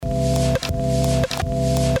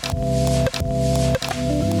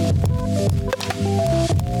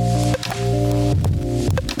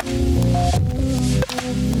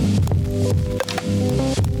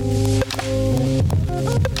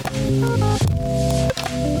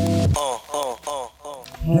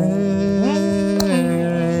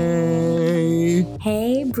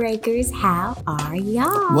Breakers. How are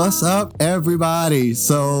y'all? What's up, everybody?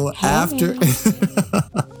 So after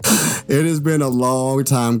it has been a long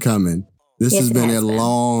time coming. This has been a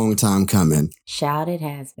long time coming. Shout, it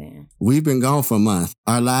has been. We've been gone for a month.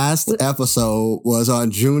 Our last episode was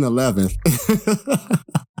on June 11th.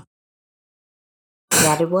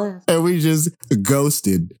 That it was. And we just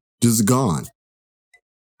ghosted, just gone.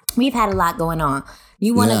 We've had a lot going on.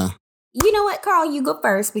 You want to, you know what, Carl, you go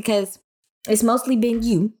first because it's mostly been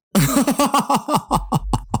you.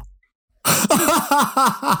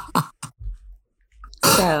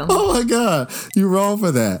 So. Oh my God. You're wrong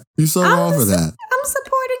for that. You're so wrong for that. I'm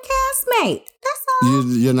supporting castmate. That's all.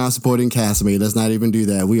 You're not supporting castmate. Let's not even do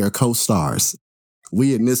that. We are co-stars.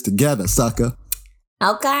 We in this together, sucker.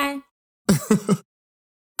 Okay.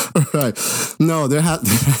 Right. No, there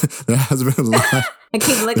has been a lot. I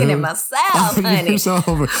keep looking at myself, honey.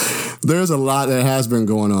 There's a lot that has been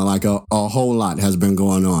going on. Like a whole lot has been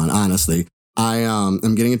going on, honestly. I am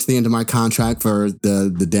getting into the end of my contract for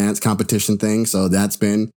the dance competition thing. So that's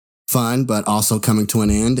been fun, but also coming to an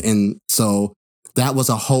end. And so that was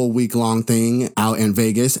a whole week-long thing out in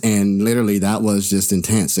Vegas. And literally that was just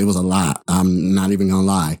intense. It was a lot. I'm not even going to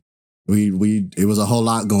lie. It was a whole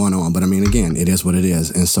lot going on. But I mean, again, it is what it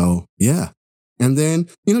is. And so, yeah. And then,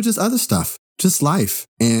 just other stuff, just life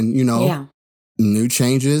and, new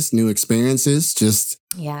changes, new experiences, just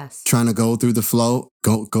trying to go through the flow,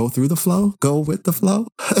 go through the flow, go with the flow,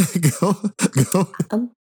 go.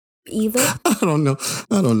 Either. I don't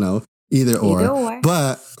know. Either or.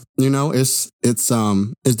 But, it's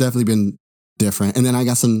definitely been different. And then I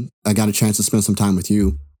got a chance to spend some time with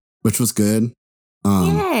you, which was good.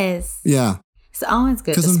 Yes. Yeah. It's always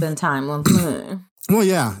good to spend time with me. Well,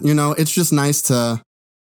 yeah. It's just nice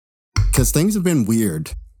because things have been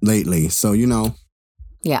weird lately. So,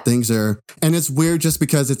 things are, and it's weird just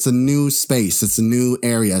because it's a new space. It's a new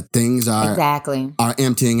area. Things are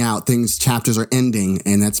emptying out. Chapters are ending.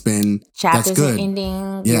 And that's good. Are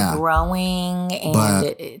ending. You're growing and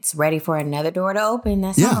it's ready for another door to open.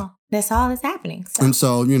 That's all. That's all that's happening. So. And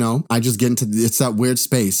so, I just get into it's that weird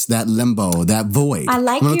space, that limbo, that void. I'm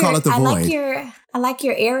gonna call it the void. I like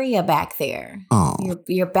your area back there. Oh.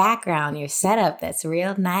 Your background, your setup. That's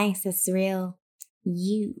real nice. That's real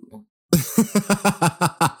you.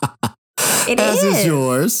 As is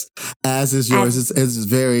yours. It's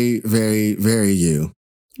very, very, very you.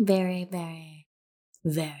 Very, very,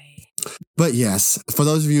 very. But yes, for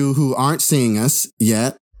those of you who aren't seeing us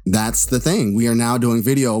yet, that's the thing. We are now doing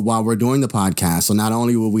video while we're doing the podcast. So not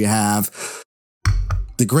only will we have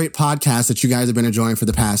the great podcast that you guys have been enjoying for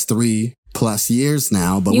the past 3+ years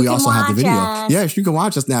now, but we also have the video. Yes, you can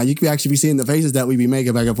watch us now. You can actually be seeing the faces that we be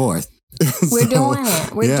making back and forth. We're doing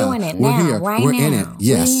it. We're doing it now. We're here. We're in it.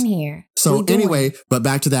 Yes. We're in here. So anyway, but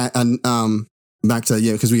back to that,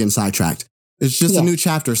 because we're getting sidetracked. It's just a new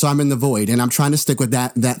chapter. So I'm in the void and I'm trying to stick with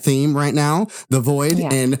that theme right now, the void.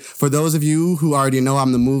 Yeah. And for those of you who already know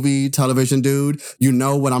I'm the movie television dude, you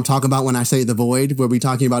know what I'm talking about when I say the void. We'll be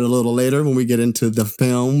talking about it a little later when we get into the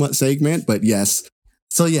film segment. But yes.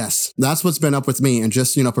 So yes, that's what's been up with me and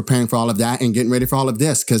just, preparing for all of that and getting ready for all of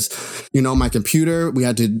this. Cause, my computer, we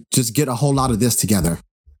had to just get a whole lot of this together,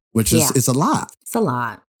 which is, it's a lot. It's a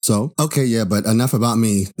lot. So, okay, yeah, but enough about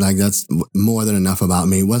me. Like, that's more than enough about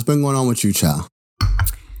me. What's been going on with you, child?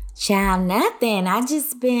 Child, nothing. I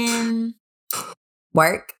just been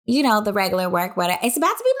work, the regular work. It's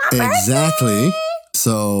about to be my birthday. Exactly.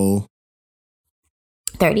 So.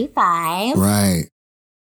 35. Right.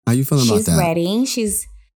 How you feeling about that? She's ready.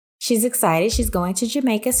 She's excited. She's going to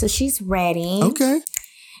Jamaica, so she's ready. Okay.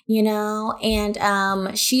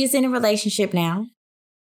 And she is in a relationship now.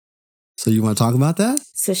 So you want to talk about that?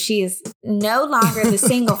 So she is no longer the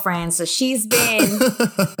single friend. So she's been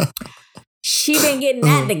getting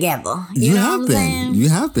that together. You know what I'm saying? You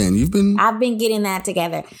have been. I've been getting that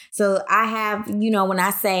together. So I have, when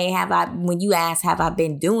I say, when you ask, have I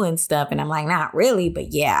been doing stuff? And I'm like, not really,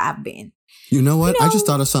 but yeah, I've been. You know what? I just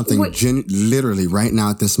thought of something literally right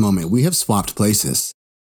now at this moment. We have swapped places.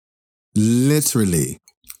 Literally.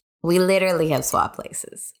 We literally have swapped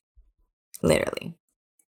places. Literally.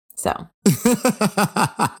 So.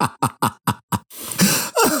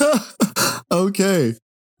 Okay.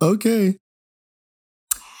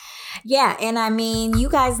 Yeah, and I mean, you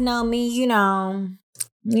guys know me, you know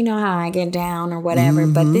how I get down or whatever,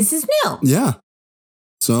 but this is new. Yeah.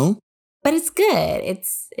 So? But it's good.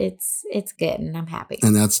 It's good, and I'm happy.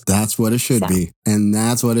 And that's what it should be. And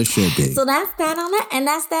that's what it should be. So that's that on that, and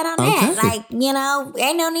that's that on that. Like,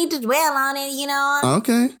 ain't no need to dwell on it,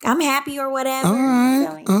 Okay. I'm happy or whatever. All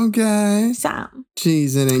right. Okay. So.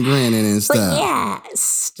 Cheesing and grinning and stuff. But yeah,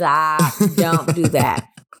 stop. Don't do that.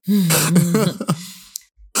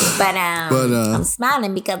 But I'm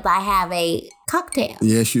smiling because I have a cocktail.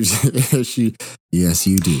 Yes, yes, you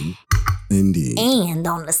do. Indeed. And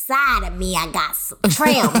on the side of me, I got some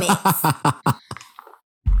trail mix.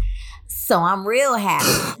 So I'm real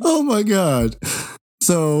happy. Oh my God.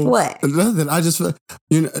 So what? Nothing. I just, I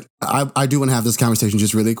do want to have this conversation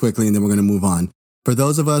just really quickly, and then we're going to move on. For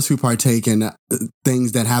those of us who partake in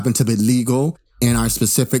things that happen to be legal in our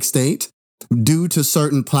specific state, due to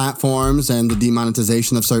certain platforms and the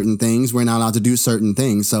demonetization of certain things, we're not allowed to do certain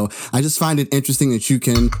things. So I just find it interesting that you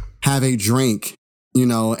can have a drink,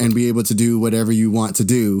 and be able to do whatever you want to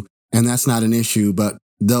do. And that's not an issue. But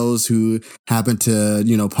those who happen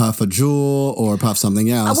to, puff a jewel or puff something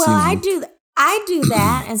else. Well, I do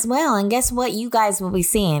that as well. And guess what? You guys will be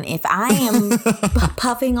seeing. If I am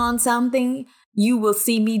puffing on something, you will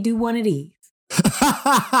see me do one of these.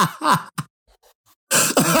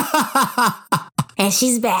 And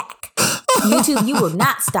she's back. YouTube, you will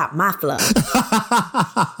not stop my flow.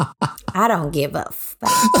 I don't give a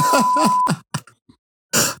fuck.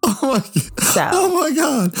 Oh my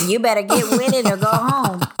God. You better get with it or go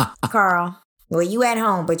home, Carl. Well, you at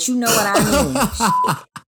home, but you know what I mean.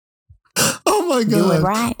 Oh my God. Do it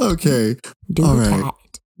right. Okay. Do it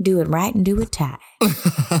tight. Do it right and do it tight.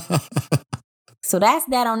 So that's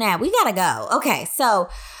that on that. We gotta go. Okay, so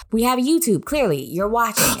we have YouTube. Clearly, you're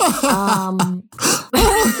watching.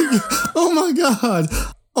 Oh my God.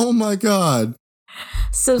 Oh my God.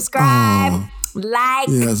 Subscribe, like,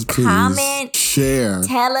 yes, comment, share.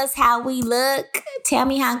 Tell us how we look. Tell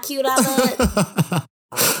me how cute I look.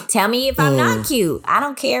 Tell me if I'm not cute. I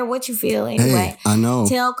don't care what you feel anyway. Hey, I know.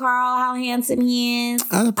 Tell Carl how handsome he is.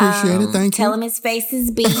 I appreciate it. Thank you. Tell him his face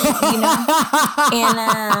is big, And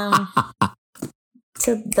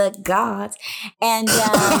to the gods. And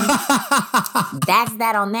that's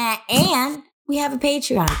that on that. And we have a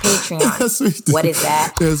Patreon. Yes, we do. What is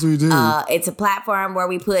that? Yes, we do. It's a platform where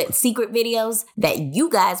we put secret videos that you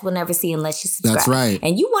guys will never see unless you subscribe. That's right.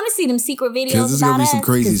 And you want to see them secret videos this is about gonna be us? some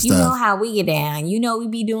crazy stuff. You know how we get down. We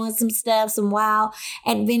be doing some stuff, some wild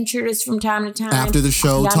adventures from time to time. After the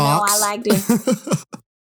show Y'all talks. know I like to.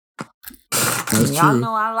 That's Y'all true.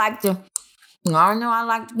 know I like to. Y'all know I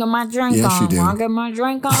like to get my drink yes, on. You do. When I get my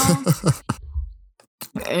drink on.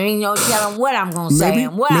 Ain't no telling what I'm gonna say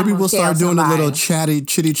and what I'm maybe gonna we'll start doing somebody. a little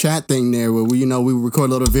chitty chat thing there where we record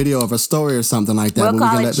a little video of a story or something like that. We'll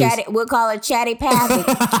call it Chatty Pathy.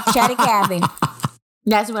 Chatty Cathy.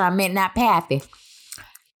 That's what I meant, not Pathy.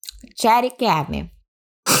 Chatty Cathy.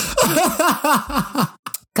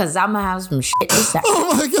 Cause I'm gonna have some shit to say.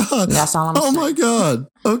 Oh my God. That's all I'm saying. Oh my God.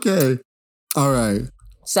 Okay. All right.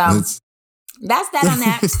 So that's that on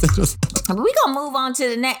that. We gonna move on to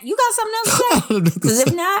the next. You got something else to say? Because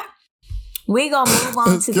if not, we gonna move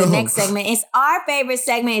on to the next segment. It's our favorite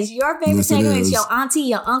segment. It's your favorite segment. It's your auntie,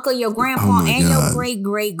 your uncle, your grandpa, and your great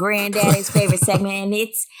granddaddy's favorite segment. And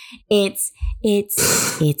it's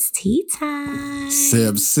tea time.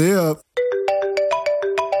 Sip.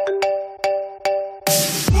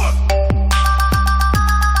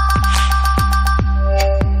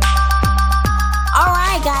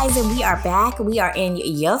 Guys, and we are back. We are in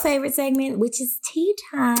your favorite segment, which is tea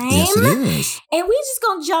time. Yes, it is. And we're just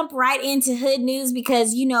gonna jump right into hood news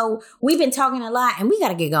because we've been talking a lot and we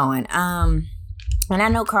gotta get going. And I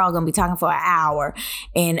know Carl gonna be talking for an hour.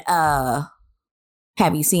 And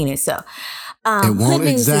have you seen it? So it won't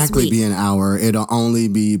exactly be an hour. It'll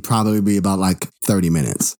only probably be about like 30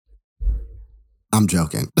 minutes. I'm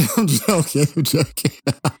joking. I'm joking.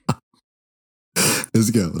 Let's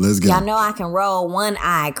go. Y'all know I can roll one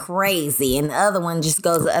eye crazy and the other one just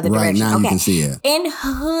goes the other direction. Right now you can see it. In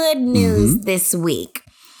hood news this week,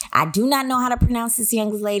 I do not know how to pronounce this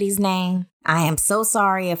young lady's name. I am so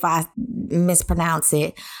sorry if I mispronounce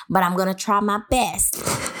it, but I'm going to try my best.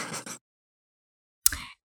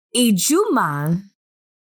 Ijuman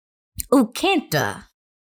Ukenta.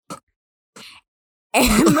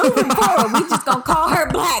 And moving forward, we just going to call her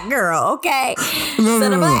Black Girl, okay? No,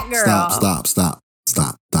 Black Girl. Stop.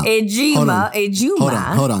 Ejuma.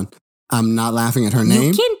 Hold on. I'm not laughing at her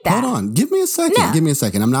name. Hold on. Give me a second. No.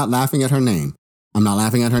 I'm not laughing at her name.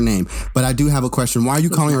 But I do have a question. Why are you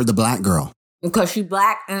calling her the Black Girl? Because she's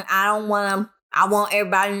black and I want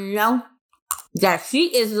everybody to know that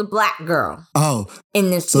she is the Black Girl. Oh.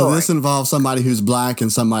 In this story. So this involves somebody who's black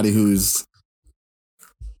and somebody who's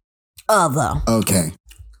other. Okay.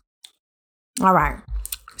 All right.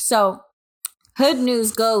 So hood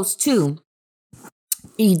news goes to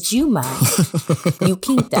Ijuma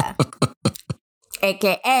Ukinta,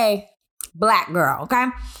 a.k.a. Black Girl, okay?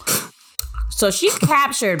 So she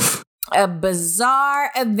captured a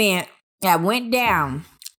bizarre event that went down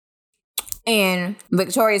in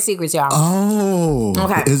Victoria's Secret, y'all. Oh,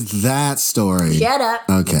 okay. Is that story? Shut up.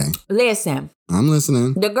 Okay. Listen. I'm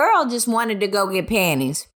listening. The girl just wanted to go get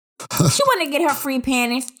panties. She wanted to get her free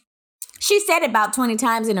panties. She said it about 20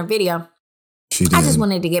 times in her video. She did. I just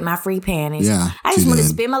wanted to get my free panties. Yeah. I just wanted to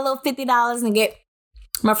spend my little $50 and get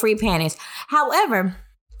my free panties. However,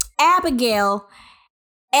 Abigail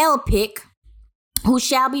Elpick, who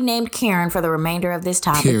shall be named Karen for the remainder of this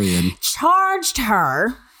topic, charged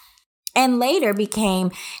her and later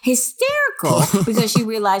became hysterical because she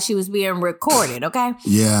realized she was being recorded, okay?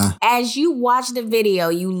 Yeah. As you watch the video,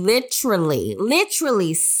 you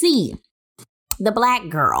literally see the black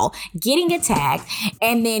girl getting attacked,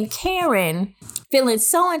 and then Karen feeling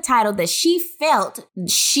so entitled that she felt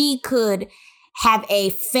she could have a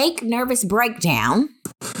fake nervous breakdown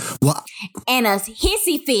and a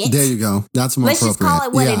hissy fit. There you go. That's more appropriate. Let's just call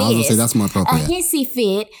it what it is. I was going to say that's more appropriate. A hissy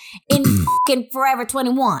fit in fucking Forever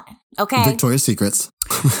 21. Okay? Victoria's Secrets.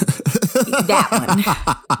 That one.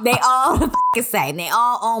 They all the same. They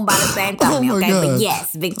all owned by the same company. Oh my okay? God. But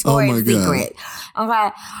yes, Victoria's Secret.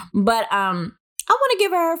 Okay? But I want to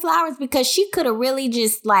give her flowers because she could have really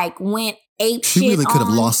just went ape shit. She really could have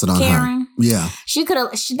lost it on Karen. her. Yeah. She could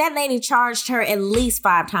have. That lady charged her at least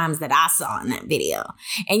 5 times that I saw in that video.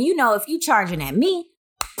 And if you charging at me,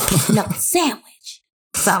 no sandwich.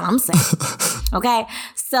 That's all I'm saying. Okay.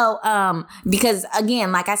 So, because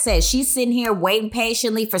again, like I said, she's sitting here waiting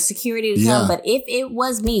patiently for security to come. But if it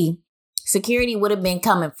was me, security would have been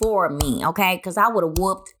coming for me. Okay. Because I would have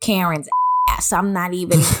whooped Karen's ass. I'm not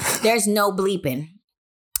even, there's no bleeping.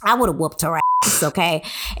 I would have whooped her ass. Okay.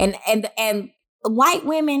 And white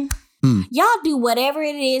women, y'all do whatever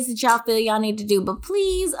it is that y'all feel y'all need to do. But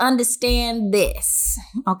please understand this.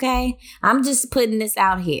 Okay. I'm just putting this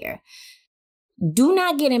out here. Do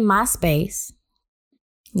not get in my space.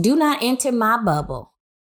 Do not enter my bubble.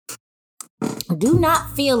 Do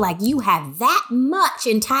not feel like you have that much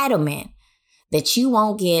entitlement that you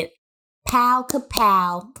won't get pow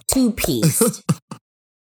kapow 2-pieced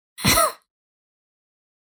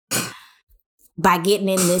by getting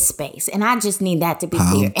in this space. And I just need that to be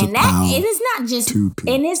clear. And it is not just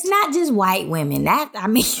and it's not just white women. That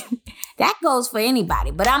goes for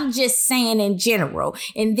anybody. But I'm just saying in general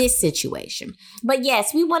in this situation. But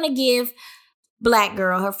yes, we want to give Black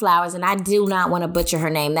girl her flowers, and I do not want to butcher her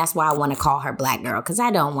name. That's why I want to call her Black girl, because I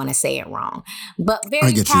don't want to say it wrong. But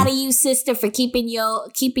very proud of you, sister, for keeping your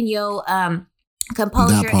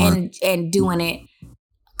composure and doing it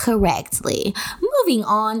correctly. Moving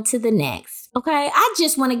on to the next. Okay, I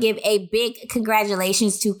just want to give a big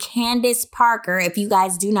congratulations to Candace Parker. If you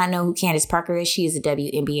guys do not know who Candace Parker is, she is a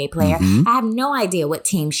WNBA player. Mm-hmm. I have no idea what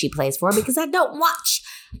team she plays for because I don't watch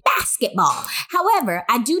basketball. However,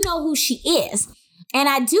 I do know who she is. And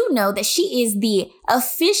I do know that she is the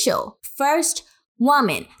official first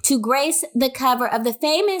woman to grace the cover of the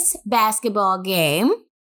famous basketball game,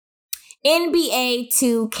 NBA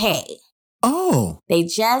 2K. Oh. They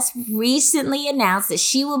just recently announced that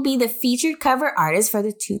she will be the featured cover artist for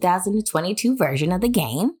the 2022 version of the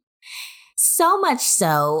game. So much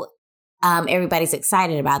so, everybody's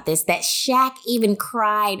excited about this, that Shaq even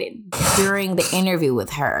cried during the interview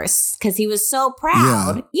with her because he was so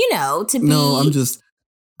proud, to be... No,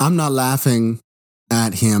 I'm not laughing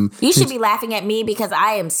at him. You should be laughing at me because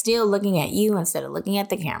I am still looking at you instead of looking at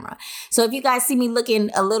the camera. So if you guys see me looking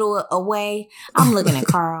a little away, I'm looking at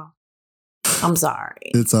Carl. I'm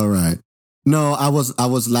sorry. It's all right. No, I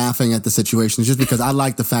was laughing at the situation just because I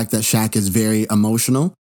like the fact that Shaq is very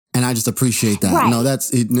emotional, and I just appreciate that. Right. No,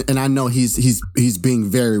 and I know he's being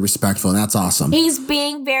very respectful, and that's awesome. He's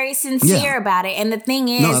being very sincere about it, and the thing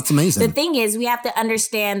is, no, that's amazing. The thing is, we have to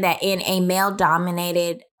understand that in a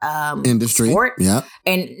male-dominated industry, sport, yeah,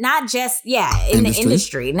 and not just in the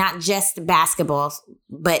industry, not just basketball,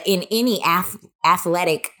 but in any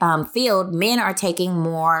athletic field, men are taking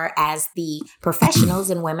more as the professionals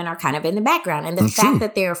and women are kind of in the background. And the fact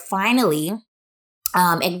that they're finally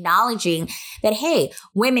acknowledging that, hey,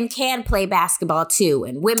 women can play basketball too,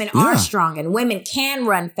 and women are strong, and women can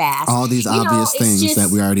run fast. All these obvious things that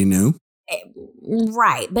we already knew.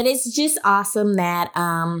 Right. But it's just awesome that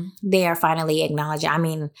they are finally acknowledging. I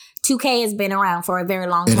mean, 2K has been around for a very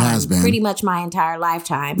long time. It has been. Pretty much my entire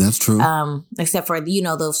lifetime. That's true. Except for,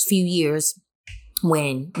 those few years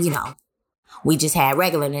when, we just had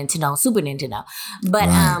regular Nintendo, Super Nintendo. But,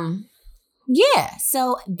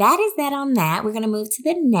 so that is that on that. We're going to move to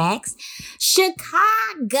the next.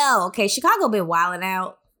 Chicago. Okay, Chicago been wilding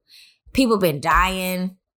out. People been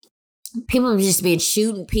dying. People have just been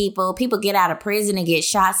shooting people. People get out of prison and get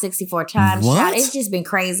shot 64 times. What? It's just been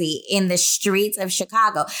crazy in the streets of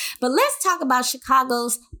Chicago. But let's talk about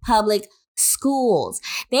Chicago's public schools.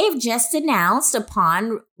 They've just announced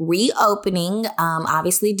upon reopening,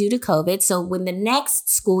 obviously due to COVID. So when the next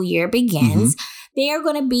school year begins, they are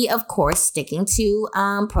going to be, of course, sticking to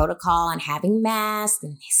protocol and having masks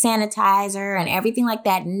and sanitizer and everything like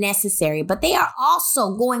that necessary. But they are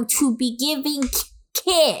also going to be giving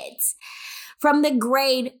kids from the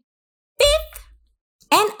grade 5th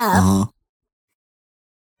and up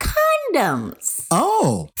condoms.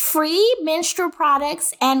 Oh. Free menstrual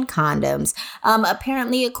products and condoms.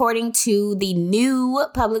 Apparently, according to the new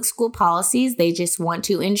public school policies, they just want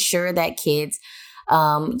to ensure that kids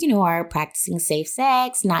are practicing safe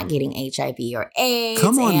sex, not getting HIV or AIDS,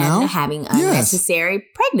 and having unnecessary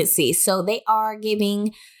pregnancy. So they are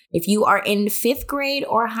giving, if you are in 5th grade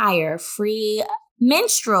or higher, free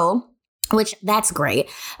menstrual, which that's great,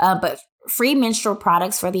 but free menstrual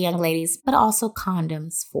products for the young ladies, but also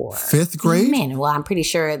condoms for 5th grade men. Well, I'm pretty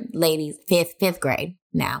sure ladies, 5th grade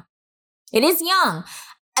now. It is young.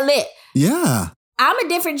 Yeah. I'm a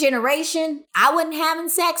different generation. I wasn't having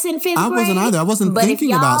sex in 5th grade. I wasn't either. I wasn't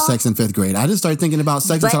thinking about sex in 5th grade. I just started thinking about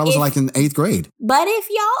sex until I was like in 8th grade. But if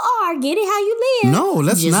y'all are, get it how you live. No,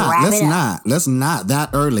 let's not. Let's not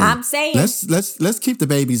that early. I'm saying. Let's keep the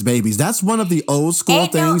babies babies. That's one of the old school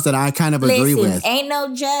things that I kind of agree with. Ain't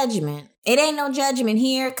no judgment. It ain't no judgment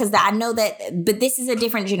here because I know that, but this is a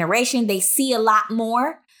different generation. They see a lot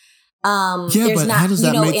more. There's not, how does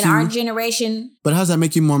that make in our generation. But how does that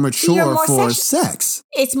make you more mature for sex?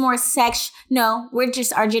 It's more No, we're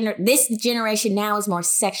just this generation now is more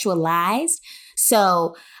sexualized.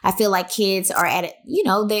 So I feel like kids are at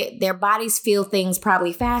it, their bodies feel things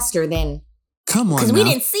probably faster than. Come on, because we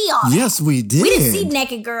didn't see all that. Yes, we did. We didn't see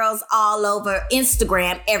naked girls all over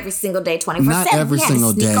Instagram every single day, 24/7. Not every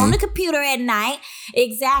single day. We had to sneak on the computer at night.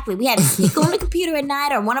 Exactly. We had to sneak on the computer at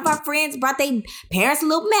night, or one of our friends brought their parents a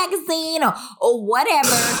little magazine or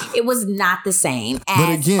whatever. It was not the same as, but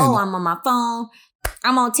again, I'm on my phone.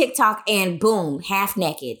 I'm on TikTok and boom, half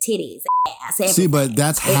naked, titties, ass. Everything. See, but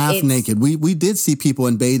that's half naked. We did see people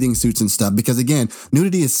in bathing suits and stuff because, again,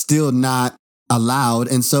 nudity is still not allowed.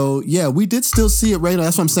 And so, yeah, we did still see it regularly.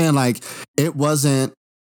 That's what I'm saying. Like, it wasn't,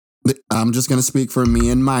 I'm just going to speak for me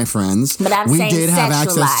and my friends. But I'm saying did have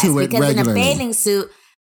access to it because regularly. In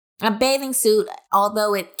a bathing suit,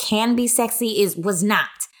 although it can be sexy, was not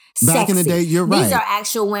sexy. Back in the day, you're right. These are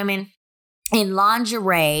actual women in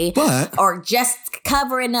lingerie or just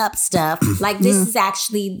covering up stuff. Like, this is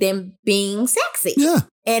actually them being sexy. Yeah.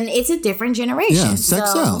 And it's a different generation. Yeah,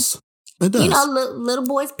 sex sells. It does. Little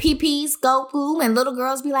boys' pee-pees go boom, and little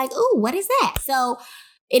girls be like, ooh, what is that? So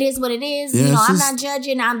it is what it is. Yeah, I'm not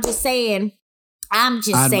judging. I'm just saying. Ain't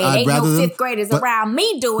no 5th graders around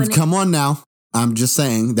me doing it. Come on now. I'm just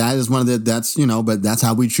saying that is one of but that's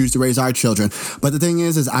how we choose to raise our children. But the thing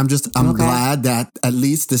is I'm glad that at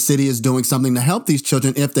least the city is doing something to help these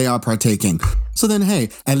children if they are partaking. So then, hey,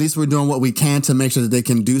 at least we're doing what we can to make sure that they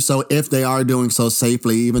can do so if they are doing so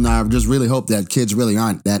safely, even though I just really hope that kids really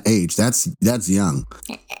aren't that age. That's young.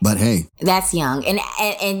 But hey. That's young.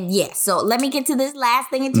 And yes, so let me get to this last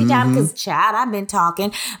thing in tea time because, child, I've been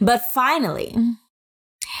talking. But finally,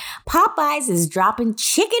 Popeyes is dropping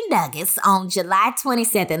chicken nuggets on July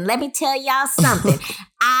 27th. Let me tell y'all something.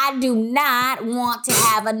 I do not want to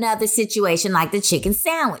have another situation like the chicken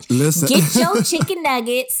sandwich. Listen. Get your chicken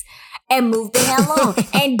nuggets and move the hell on.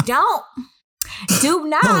 And do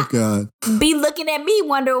not be looking at me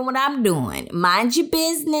wondering what I'm doing. Mind your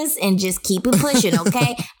business and just keep it pushing,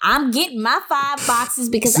 okay? I'm getting my 5 boxes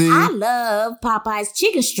because I love Popeye's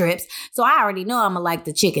chicken strips, so I already know I'm going to like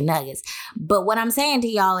the chicken nuggets. But what I'm saying to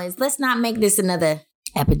y'all is let's not make this another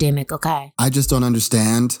epidemic, okay? I just don't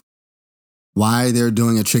understand why they're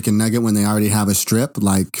doing a chicken nugget when they already have a strip.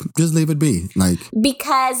 Like, just leave it be. Like,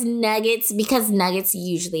 because nuggets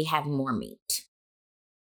usually have more meat.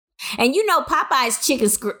 And Popeye's chicken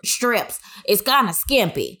strips is kind of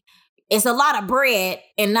skimpy. It's a lot of bread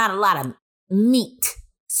and not a lot of meat.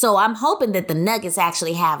 So I'm hoping that the nuggets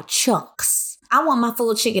actually have chunks. I want my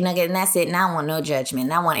full chicken nugget and that's it. And I don't want no judgment.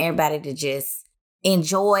 And I want everybody to just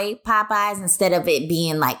enjoy Popeyes instead of it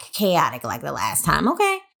being like chaotic like the last time.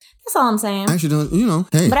 Okay? That's all I'm saying. Actually,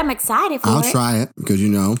 hey. But I'm excited for it. I'll try it because,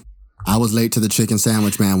 I was late to the chicken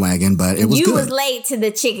sandwich bandwagon, but it was good. You was late to the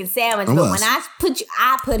chicken sandwich, but when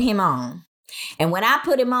I put him on. And when I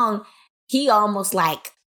put him on, he almost like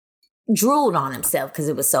drooled on himself because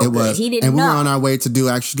it was so good. He didn't know. And we were on our way to do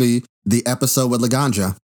actually the episode with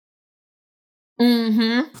Laganja.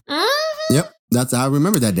 Yep. I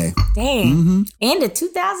remember that day. Damn. End of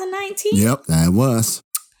 2019? Yep, that was.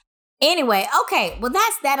 Anyway, okay, well,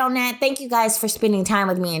 that's that on that. Thank you guys for spending time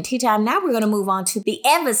with me in Tea Time. Now we're going to move on to the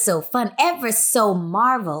ever so fun, ever so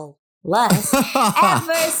Marvel lust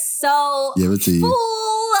ever so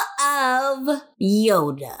full of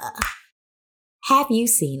Yoda. Have you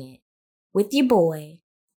seen it? With your boy,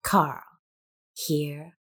 Carl.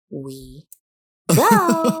 Here we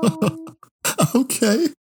go. Okay.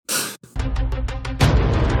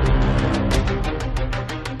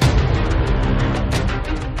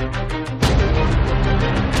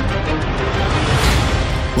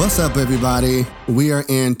 What's up, everybody? We are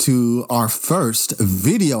into our first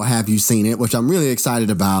video, Have You Seen It? Which I'm really excited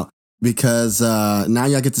about because now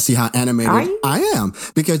y'all get to see how animated I am.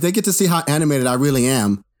 Because they get to see how animated I really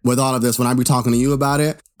am with all of this when I be talking to you about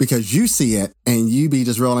it, because you see it and you be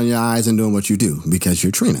just rolling your eyes and doing what you do because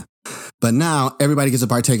you're Trina. But now everybody gets to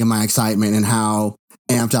partake in my excitement and how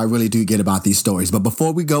amped I really do get about these stories. But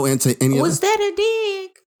before we go into any of Was that a dig?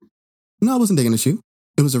 No, I wasn't digging at you.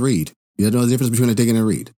 It was a read. You know the difference between a dig and a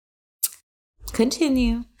read.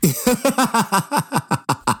 Continue.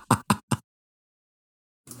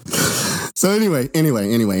 So anyway.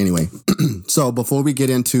 So before we get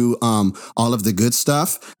into all of the good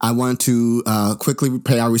stuff, I want to quickly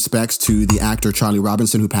pay our respects to the actor Charlie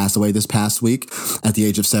Robinson, who passed away this past week at the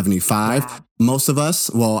age of 75. Wow. Most of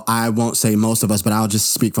us, well, I won't say most of us, but I'll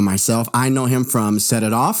just speak for myself. I know him from Set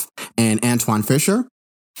It Off and Antoine Fisher.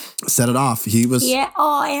 Set It Off. He was... Yeah.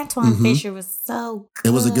 Oh, Antoine Fisher was so good.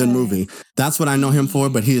 It was a good movie. That's what I know him for,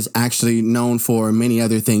 but he is actually known for many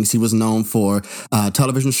other things. He was known for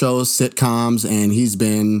television shows, sitcoms, and he's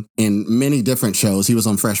been in many different shows. He was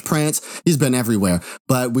on Fresh Prince. He's been everywhere,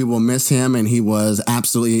 but we will miss him, and he was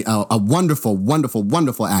absolutely a wonderful, wonderful,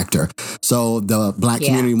 wonderful actor. So the Black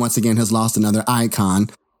community, once again, has lost another icon,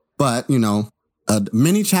 but, you know,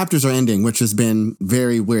 many chapters are ending, which has been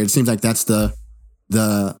very weird. It seems like that's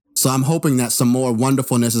so I'm hoping that some more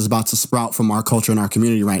wonderfulness is about to sprout from our culture and our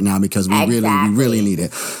community right now, because we really need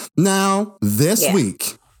it. Now, this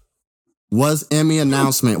week was Emmy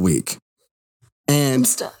announcement week, and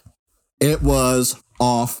it was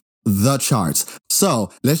off the charts. So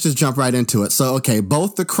let's just jump right into it. So, okay,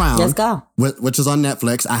 both The Crown, let's go, which is on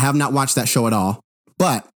Netflix. I have not watched that show at all,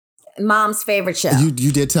 but Mom's favorite show. You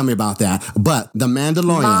did tell me about that. But The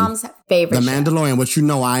Mandalorian. Mom's favorite show. The Mandalorian, which you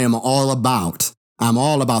know I am all about. I'm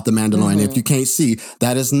all about The Mandalorian. If you can't see,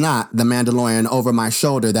 that is not The Mandalorian over my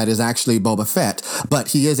shoulder. That is actually Boba Fett. But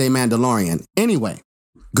he is a Mandalorian. Anyway,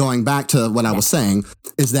 going back to what I was saying,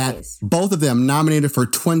 is that both of them nominated for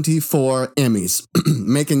 24 Emmys,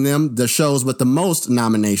 making them the shows with the most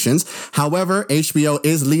nominations. However, HBO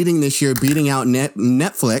is leading this year, beating out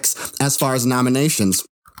Netflix as far as nominations.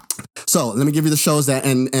 So let me give you the shows that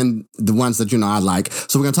and the ones that, you know, I like.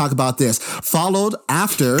 So we're going to talk about this. Followed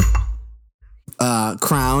after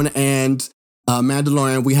Crown and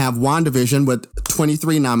Mandalorian, we have WandaVision with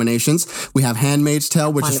 23 nominations. We have Handmaid's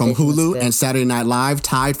Tale, which is from Hulu, and Saturday Night Live,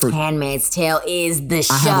 tied for... Handmaid's Tale is the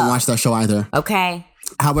show. I haven't watched that show either. Okay.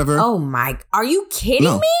 However... Oh my... Are you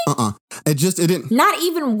kidding me? It didn't... Not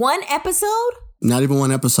even one episode? Not even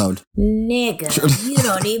one episode. Nigga, you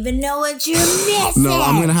don't even know what you're missing. No,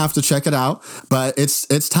 I'm going to have to check it out. But it's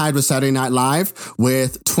tied with Saturday Night Live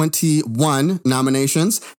with 21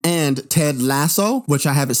 nominations. And Ted Lasso, which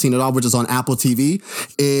I haven't seen at all, which is on Apple TV,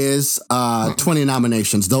 is 20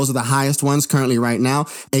 nominations. Those are the highest ones currently right now.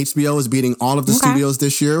 HBO is beating all of the studios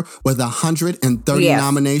this year with 130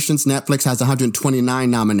 nominations. Netflix has 129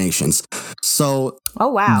 nominations. So... Oh,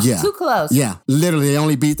 wow. Yeah. Too close. Yeah. Literally, they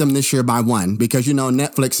only beat them this year by one because, you know,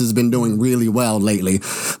 Netflix has been doing really well lately.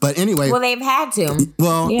 But anyway. Well, they've had to.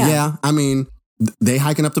 Well, yeah. I mean, they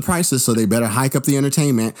hiking up the prices, so they better hike up the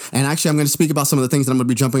entertainment. And actually, I'm going to speak about some of the things that I'm going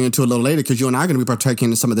to be jumping into a little later because you and I are going to be partaking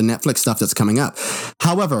in some of the Netflix stuff that's coming up.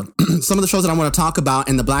 However, some of the shows that I want to talk about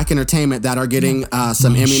in the Black entertainment that are getting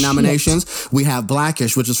some Emmy nominations, we have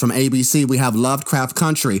Blackish, which is from ABC. We have Lovecraft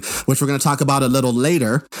Country, which we're going to talk about a little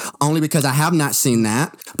later, only because I have not seen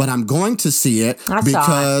that, but I'm going to see it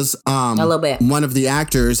because a little bit. One of the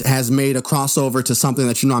actors has made a crossover to something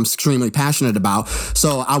that, you know, I'm extremely passionate about.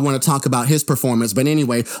 So I want to talk about his performance. But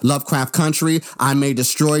anyway, Lovecraft Country, I May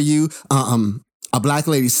Destroy You, a Black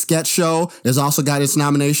Lady Sketch Show has also got its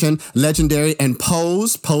nomination. Legendary and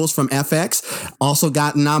Pose from FX also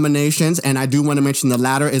got nominations. And I do want to mention the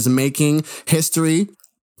latter is making history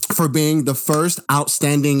for being the first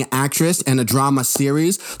outstanding actress in a drama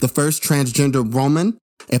series, the first transgender woman.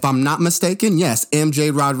 If I'm not mistaken, yes,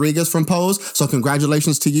 MJ Rodriguez from Pose. So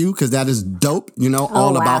congratulations to you, because that is dope. You know,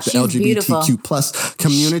 about the LGBTQ plus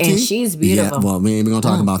community. And she's beautiful. Yeah, well, we ain't even gonna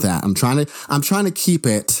talk about that. I'm trying to keep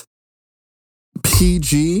it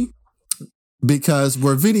PG because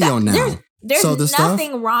we're video now. There's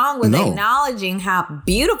nothing wrong with acknowledging how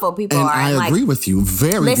beautiful people are. And I agree with you.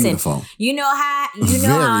 Very beautiful. You know how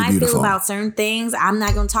I feel about certain things. I'm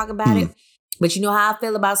not going to talk about it. But you know how I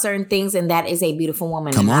feel about certain things, and that is a beautiful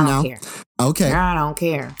woman. Come on now. Care. Okay. I don't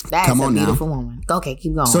care. That's a beautiful woman. Okay,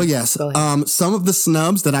 keep going. So yes, some of the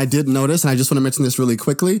snubs that I did notice, and I just want to mention this really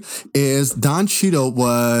quickly, is Don Cheadle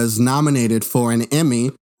was nominated for an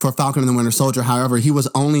Emmy for Falcon and the Winter Soldier. However, he was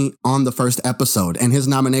only on the first episode, and his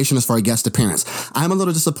nomination is for a guest appearance. I'm a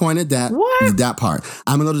little disappointed that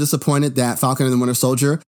I'm a little disappointed that Falcon and the Winter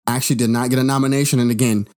Soldier actually did not get a nomination. And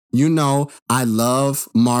again, you know, I love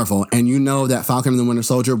Marvel, and you know that Falcon and the Winter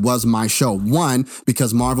Soldier was my show. One,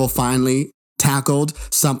 because Marvel finally tackled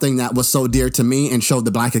something that was so dear to me and showed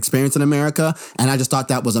the Black experience in America. And I just thought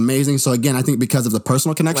that was amazing. So again, I think because of the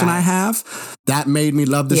personal connection I have, that made me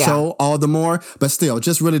love the show all the more. But still,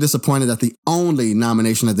 just really disappointed that the only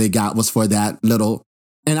nomination that they got was for that little,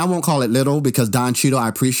 and I won't call it little because Don Cheadle, I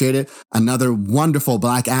appreciate it. Another wonderful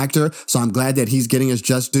Black actor. So I'm glad that he's getting his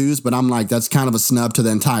just dues. But I'm like, that's kind of a snub to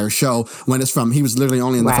the entire show when it's he was literally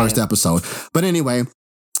only in the first episode. But anyway,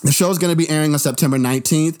 the show is going to be airing on September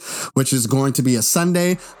 19th, which is going to be a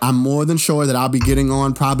Sunday. I'm more than sure that I'll be getting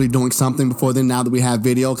on, probably doing something before then now that we have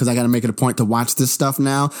video, because I got to make it a point to watch this stuff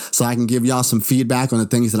now so I can give y'all some feedback on the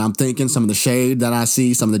things that I'm thinking, some of the shade that I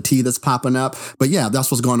see, some of the tea that's popping up. But yeah, that's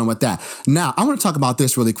what's going on with that. Now, I want to talk about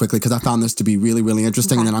this really quickly because I found this to be really, really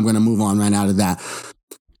interesting, and then I'm going to move on right out of that.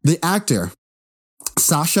 The actor,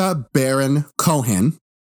 Sacha Baron Cohen,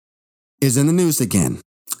 is in the news again.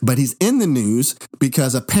 But he's in the news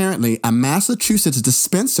because apparently a Massachusetts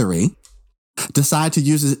dispensary decided to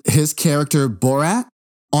use his character Borat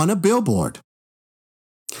on a billboard.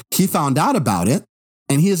 He found out about it,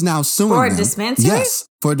 and he is now suing them. For a dispensary? Yes,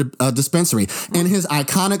 for a dispensary. In his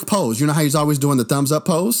iconic pose. You know how he's always doing the thumbs up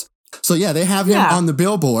pose? So yeah, they have him on the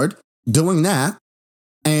billboard doing that.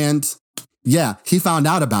 And yeah, he found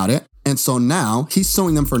out about it. And so now he's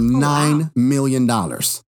suing them for $9 million.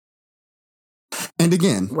 And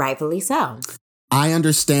again, rightfully so. I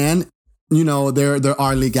understand, you know, there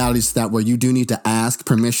are legalities to that where you do need to ask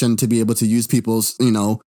permission to be able to use people's, you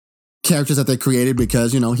know, characters that they created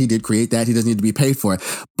because, you know, he did create that. He doesn't need to be paid for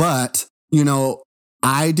it. But, you know,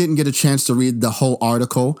 I didn't get a chance to read the whole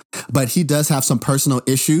article, but he does have some personal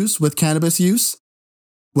issues with cannabis use,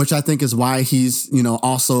 which I think is why he's, you know,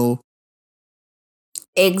 also.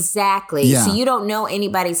 Exactly. Yeah. So you don't know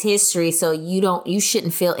anybody's history, so you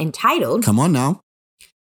shouldn't feel entitled. Come on now.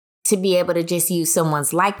 To be able to just use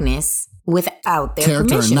someone's likeness without their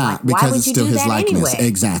character permission. Or not, because it's still his likeness. Anyway?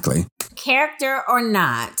 Exactly. Character or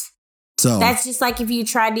not. So that's just like if you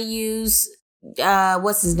tried to use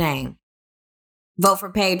what's his name? Vote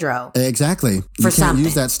for Pedro. Exactly. You can't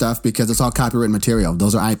use that stuff because it's all copyrighted material.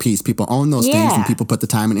 Those are IPs. People own those things and people put the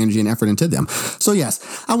time and energy and effort into them. So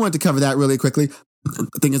yes, I wanted to cover that really quickly.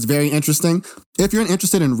 I think it's very interesting. If you're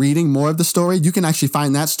interested in reading more of the story, you can actually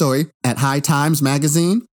find that story at High Times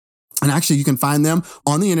Magazine. And actually, you can find them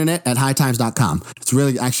on the internet at hightimes.com. It's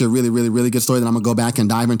really, actually a really, really, really good story that I'm going to go back and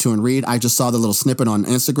dive into and read. I just saw the little snippet on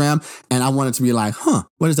Instagram and I wanted to be like,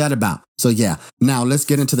 what is that about? So yeah, now let's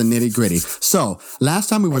get into the nitty gritty. So last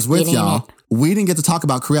time we was with y'all, we didn't get to talk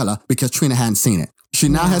about Cruella because Trina hadn't seen it. She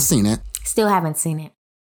now has seen it. Still haven't seen it.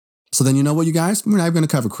 So then you know what, you guys? We're not even going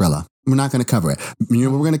to cover Cruella. We're not going to cover it. You know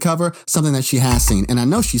what we're going to cover? Something that she has seen. And I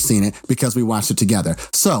know she's seen it because we watched it together.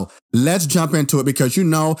 So let's jump into it because you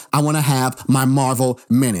know I want to have my Marvel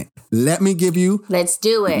Minute. Let me give you... Let's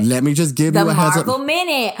do it. Let me just give you a heads up. The Marvel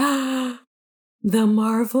Minute. The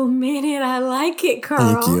Marvel Minute. I like it,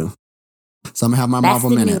 Carl. Thank you. So I'm going to have my Marvel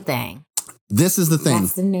Minute. That's the new thing. This is the thing.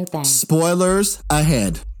 That's the new thing. Spoilers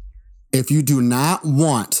ahead. If you do not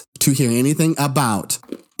want to hear anything about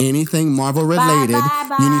anything Marvel related,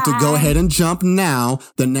 you need to go ahead and jump now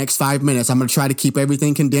the next 5 minutes. I'm going to try to keep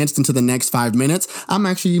everything condensed into the next 5 minutes. I'm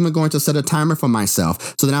actually even going to set a timer for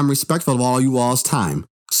myself so that I'm respectful of all you all's time.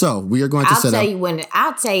 So we are going to set up.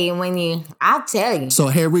 I'll tell you. So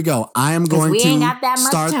here we go. I am going to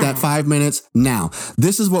start that 5 minutes now.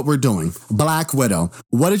 This is what we're doing. Black Widow.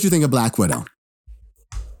 What did you think of Black Widow?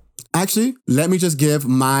 Actually, let me just give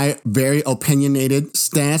my very opinionated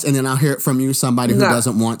stance and then I'll hear it from you, somebody who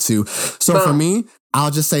doesn't want to. So for me, I'll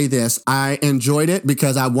just say this. I enjoyed it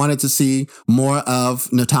because I wanted to see more of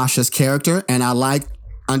Natasha's character and I like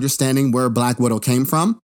understanding where Black Widow came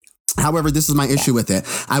from. However, this is my issue with it.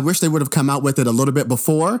 I wish they would have come out with it a little bit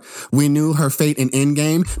before we knew her fate in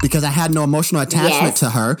Endgame, because I had no emotional attachment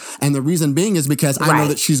to her. And the reason being is because I know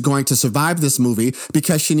that she's going to survive this movie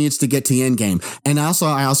because she needs to get to Endgame. And I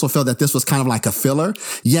also feel that this was kind of like a filler.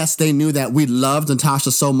 Yes, they knew that we loved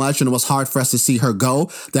Natasha so much and it was hard for us to see her go,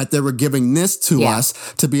 that they were giving this to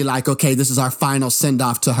us to be like, okay, this is our final send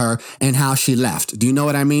off to her and how she left. Do you know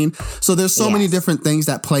what I mean? So there's so many different things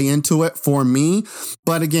that play into it for me.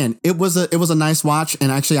 But again, it was a nice watch,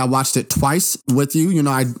 and actually I watched it twice with you. You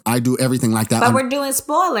know, I do everything like that. But we're doing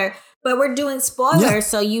spoiler.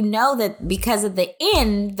 So you know that because of the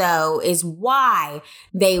end, though, is why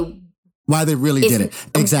they really did it.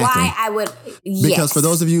 Exactly. Why I would because for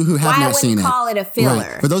those of you who have not seen it, call it a filler.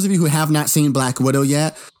 Right. For those of you who have not seen Black Widow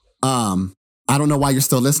yet, I don't know why you're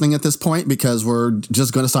still listening at this point, because we're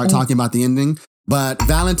just going to start talking about the ending. But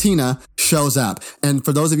Valentina shows up. And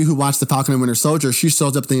for those of you who watched The Falcon and Winter Soldier, she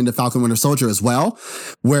shows up at the end of Falcon and Winter Soldier as well,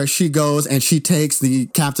 where she goes and she takes the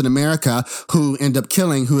Captain America, who end up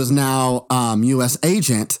killing, who is now U.S.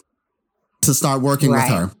 agent, to start working with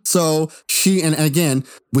her. So and again,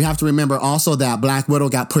 we have to remember also that Black Widow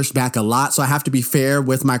got pushed back a lot. So I have to be fair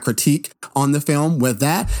with my critique on the film with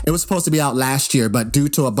that. It was supposed to be out last year, but due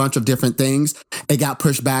to a bunch of different things, it got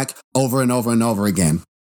pushed back over and over and over again.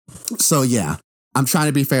 So yeah. I'm trying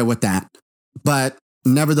to be fair with that. But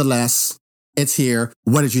nevertheless, it's here.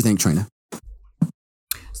 What did you think, Trina?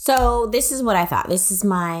 So this is what I thought. This is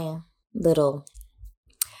my little...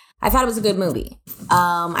 I thought it was a good movie.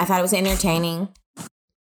 I thought it was entertaining.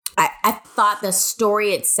 I thought the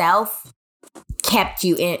story itself kept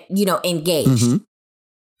you engaged.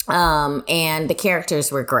 And the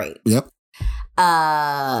characters were great. Yep.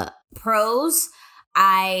 Pros,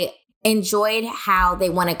 I enjoyed how they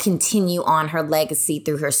want to continue on her legacy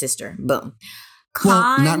through her sister. Boom.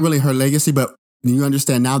 Well, not really her legacy, but you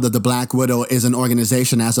understand now that the Black Widow is an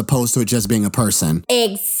organization as opposed to it just being a person.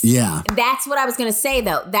 Yeah. That's what I was going to say,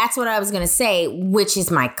 though. That's what I was going to say, which is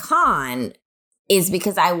my con, is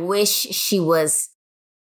because I wish she was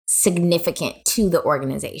significant to the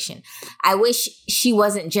organization. I wish she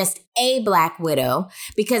wasn't just a Black Widow,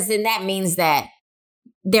 because then that means that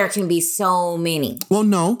there can be so many. Well,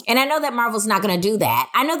 no. And I know that Marvel's not going to do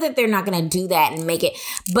that. I know that they're not going to do that and make it.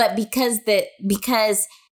 But because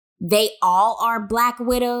they all are Black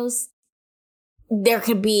Widows, there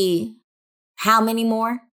could be how many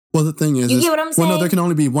more? Well, the thing is... You get what I'm saying? Well, no, there can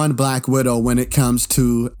only be one Black Widow when it comes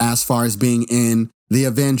to as far as being in the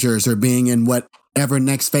Avengers or being in whatever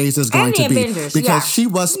next phase is going to be. Avengers, because she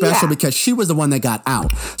was special because she was the one that got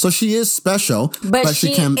out. So she is special. But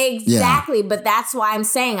she can... Exactly. But that's why I'm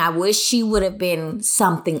saying I wish she would have been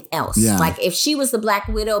something else. Yeah. Like if she was the Black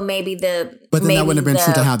Widow, maybe the... But then that wouldn't have been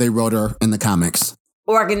true to how they wrote her in the comics.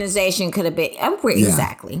 Organization could have been...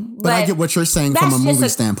 Exactly. But I get what you're saying from a movie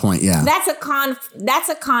standpoint. Yeah. That's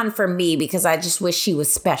a con for me, because I just wish she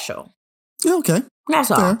was special. Yeah, okay.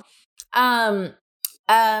 That's all.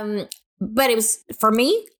 But it was, for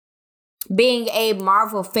me, being a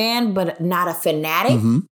Marvel fan, but not a fanatic,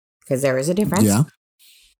 because there is a difference. Yeah.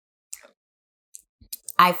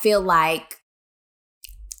 I feel like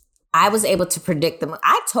I was able to predict them.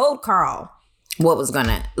 I told Carl what was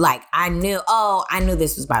gonna, I knew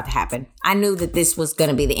this was about to happen. I knew that this was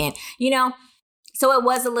gonna be the end, so it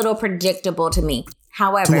was a little predictable to me.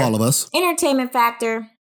 However, to all of us, entertainment factor,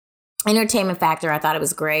 I thought it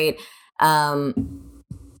was great.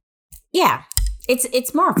 Yeah,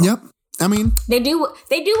 it's Marvel. Yep. I mean, they do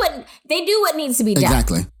what needs to be done.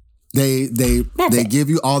 Exactly. They give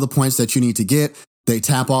you all the points that you need to get. They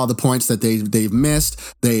tap all the points that they've missed.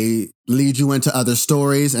 They lead you into other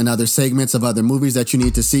stories and other segments of other movies that you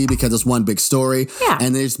need to see because it's one big story. Yeah.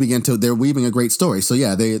 And they just they're weaving a great story. So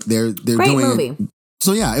yeah, they're great doing movie.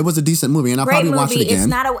 So yeah, it was a decent movie, and I'll probably watch it again.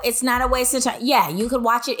 It's not a waste of time. Yeah, you could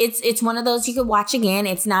watch it. It's one of those you could watch again.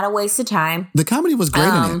 It's not a waste of time. The comedy was great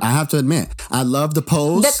in it. I have to admit, I love the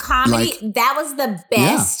pose. The comedy that was the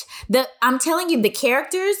best. Yeah. I'm telling you, the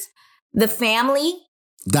characters, the family,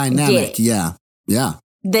 dynamic. Yeah.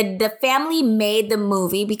 The family made the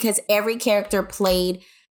movie because every character played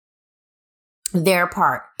their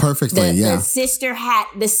part perfectly. The sister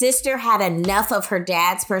had enough of her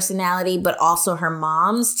dad's personality, but also her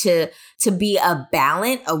mom's to be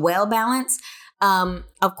well balanced.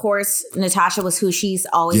 Of course, Natasha was who she's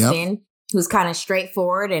always been, who's kind of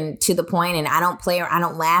straightforward and to the point. And I don't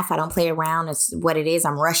laugh, I don't play around. It's what it is.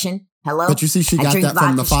 I'm Russian. Hello. But you see, she got that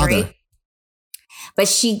from the father. But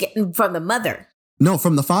from the mother. No,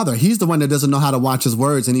 from the father. He's the one that doesn't know how to watch his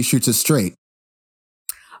words, and he shoots it straight.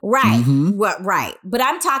 Right. Right. But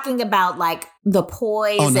I'm talking about like the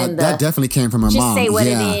poise and that definitely came from her mom. Just say what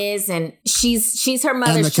it is. And she's her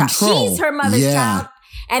mother's child. Control. She's her mother's child.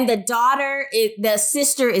 And the daughter, the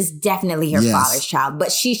sister is definitely her father's child,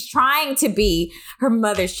 but she's trying to be her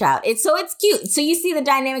mother's child. It's cute. So you see the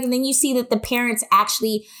dynamic, and then you see that the parents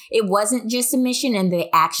actually, it wasn't just a mission, and they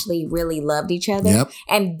actually really loved each other. Yep.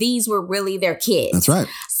 And these were really their kids. That's right.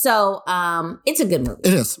 So it's a good movie.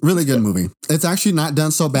 It is. Really good movie. It's actually not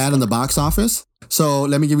done so bad in the box office. So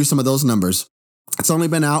let me give you some of those numbers. It's only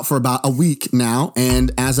been out for about a week now,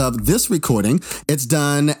 and as of this recording, it's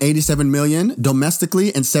done 87 million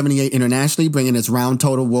domestically and 78 internationally, bringing its round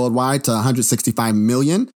total worldwide to 165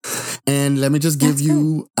 million. And let me just give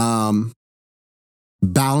you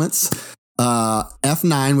balance.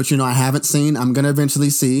 F9, which I haven't seen, I'm going to eventually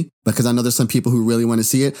see because I know there's some people who really want to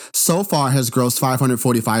see it. So far has grossed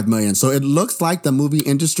 545 million. So it looks like the movie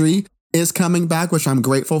industry is coming back, which I'm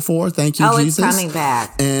grateful for. Thank you, Jesus. It's coming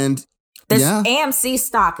back. And this AMC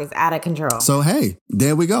stock is out of control. So, hey,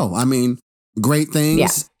 there we go. I mean, great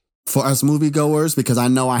things for us moviegoers because I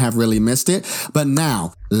know I have really missed it. But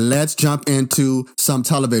now let's jump into some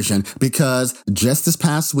television because just this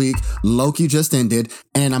past week, Loki just ended.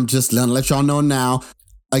 And I'm just going to let y'all know now,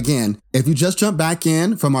 again, if you just jump back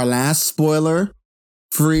in from our last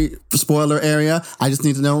spoiler-free spoiler area, I just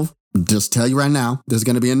need to know. Just tell you right now, there's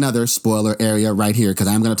going to be another spoiler area right here because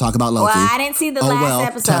I'm going to talk about Loki. Well, I didn't see the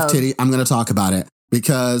last episode. Tough titty. I'm going to talk about it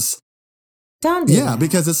because... Don't do that.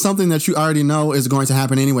 Because it's something that you already know is going to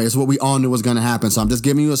happen anyway. It's what we all knew was going to happen. So I'm just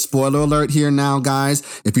giving you a spoiler alert here now, guys.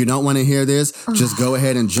 If you don't want to hear this, just go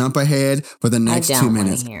ahead and jump ahead for the next 2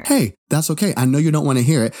 minutes. Hey, that's okay. I know you don't want to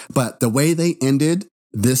hear it, but the way they ended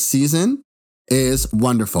this season is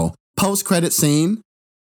wonderful. Post-credit scene,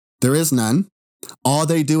 there is none. All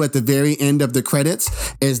they do at the very end of the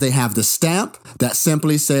credits is they have the stamp that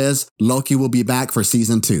simply says Loki will be back for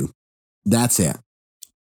season 2. That's it.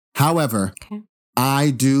 However, I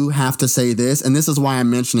do have to say this, and this is why I'm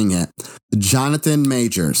mentioning it. Jonathan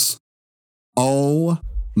Majors. Oh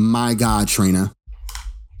my God, Trina.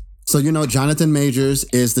 So, Jonathan Majors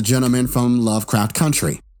is the gentleman from Lovecraft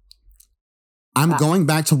Country. I'm going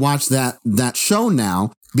back to watch that show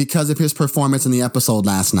now because of his performance in the episode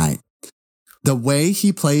last night. The way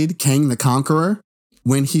he played Kang the Conqueror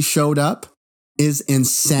when he showed up is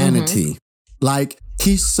insanity. Like,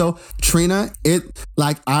 he's so... Trina,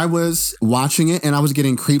 I was watching it and I was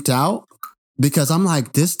getting creeped out because I'm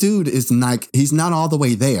like, this dude is like, he's not all the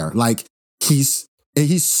way there. Like, he's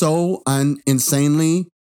so insanely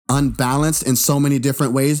unbalanced in so many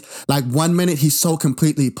different ways. Like, 1 minute, he's so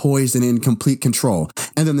completely poised and in complete control.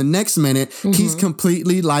 And then the next minute, he's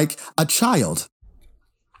completely like a child.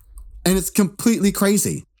 And it's completely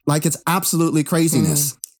crazy. Like, it's absolutely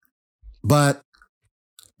craziness. But,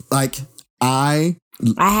 like, I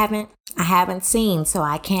haven't seen, so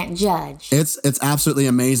I can't judge. It's absolutely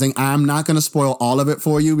amazing. I'm not going to spoil all of it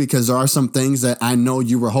for you because there are some things that I know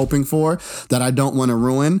you were hoping for that I don't want to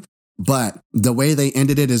ruin. But the way they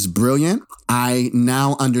ended it is brilliant. I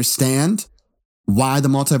now understand why the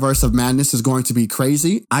Multiverse of Madness is going to be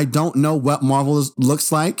crazy. I don't know what Marvel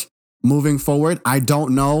looks like moving forward. I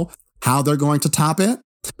don't know how they're going to top it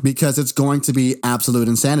because it's going to be absolute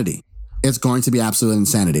insanity. It's going to be absolute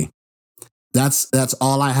insanity. That's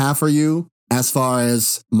all I have for you as far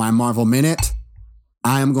as my Marvel Minute.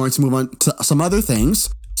 I am going to move on to some other things.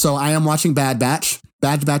 So I am watching Bad Batch.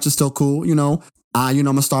 Bad Batch is still cool,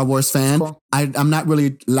 I'm a Star Wars fan. Cool. I'm not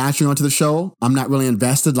really latching onto the show. I'm not really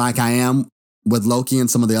invested like I am with Loki and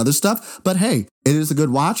some of the other stuff. But hey, it is a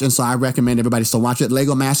good watch, and so I recommend everybody still watch it.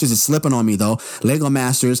 Lego Masters is slipping on me, though. Lego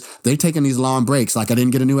Masters, they taking these long breaks. Like, I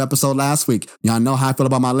didn't get a new episode last week. Y'all know how I feel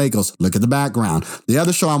about my Legos. Look at the background. The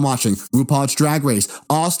other show I'm watching, RuPaul's Drag Race,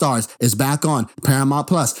 All Stars, is back on Paramount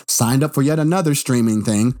Plus. Signed up for yet another streaming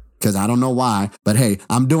thing. Because I don't know why, but hey,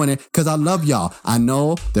 I'm doing it because I love y'all. I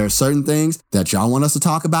know there are certain things that y'all want us to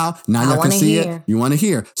talk about. Now y'all can see it. You want to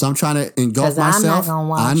hear. So I'm trying to engulf myself.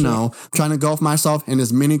 I know. I'm trying to engulf myself in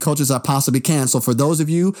as many cultures as I possibly can. So for those of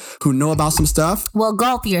you who know about some stuff. Well,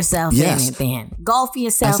 gulf yourself in it then. Gulf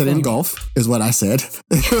yourself in it. I said engulf is what I said.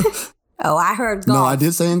 Oh, I heard golf. No, I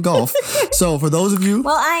did say engulf. So for those of you.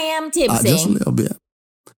 Well, I am tipsy. Just a little bit.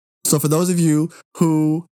 So for those of you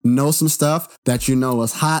who know some stuff that you know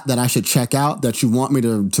is hot that I should check out, that you want me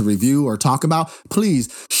to review or talk about,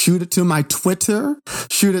 please shoot it to my Twitter,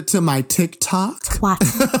 shoot it to my TikTok.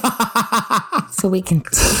 So we can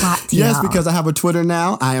twat Yes, y'all. because I have a Twitter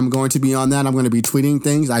now. I am going to be on that. I'm going to be tweeting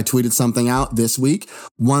things. I tweeted something out this week.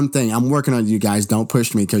 One thing, I'm working on it, you guys. Don't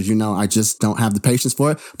push me because, I just don't have the patience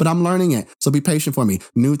for it, but I'm learning it. So be patient for me.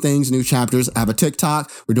 New things, new chapters. I have a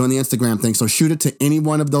TikTok. We're doing the Instagram thing. So shoot it to any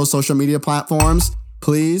one of those social media platforms,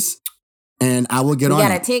 please. And I will get on it. We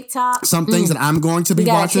got a TikTok. Some things that I'm going to be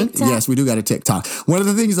watching. Yes, we do got a TikTok. One of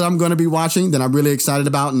the things that I'm going to be watching that I'm really excited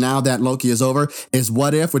about now that Loki is over is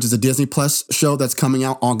What If, which is a Disney Plus show that's coming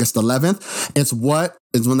out August 11th. It's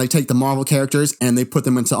when they take the Marvel characters and they put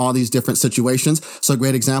them into all these different situations. So a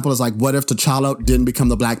great example is like, what if T'Challa didn't become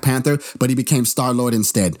the Black Panther, but he became Star-Lord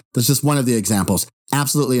instead? That's just one of the examples.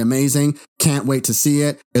 Absolutely amazing. Can't wait to see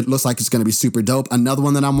it. It looks like it's going to be super dope. Another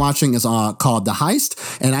one that I'm watching is called The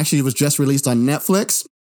Heist, and actually it was just released on Netflix.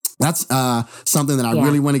 That's something that I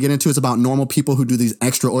really want to get into. It's about normal people who do these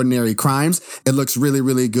extraordinary crimes. It looks really,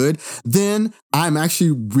 really good. Then I'm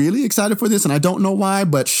actually really excited for this, and I don't know why,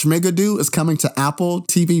 but Schmigadoon is coming to Apple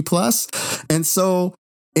TV Plus, and so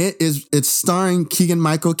it's starring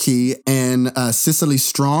Keegan-Michael Key and Cicely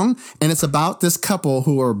Strong, and it's about this couple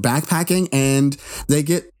who are backpacking and they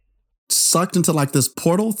get sucked into like this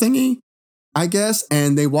portal thingy, I guess,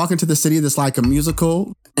 and they walk into the city that's like a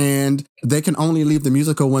musical, and they can only leave the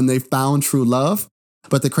musical when they found true love.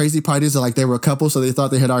 But the crazy part is that like they were a couple, so they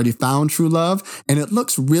thought they had already found true love, and it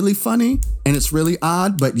looks really funny and it's really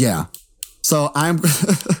odd, but yeah. So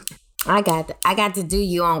I got to do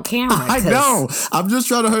you on camera. I know. I'm just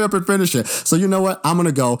trying to hurry up and finish it. So you know what? I'm going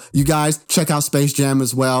to go. You guys check out Space Jam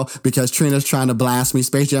as well because Trina's trying to blast me.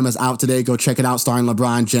 Space Jam is out today. Go check it out, starring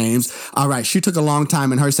LeBron James. All right. She took a long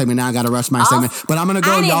time in her segment. Now I got to rush my segment. But I'm going to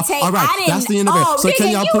go, y'all. All right. That's the end of it. So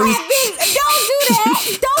can y'all please... Don't do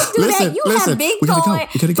that. Don't do that. You have big toy.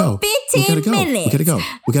 We gotta go. 15 minutes.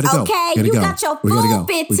 We gotta go. Okay, you got your full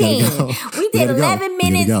 15. We did 11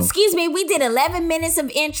 minutes. Excuse me. We did 11 minutes of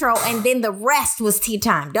intro, and then the rest was tea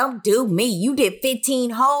time. Don't do me. You did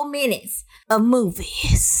 15 whole minutes of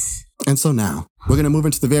movies. And so now we're going to move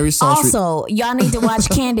into the very sultry. Also, y'all need to watch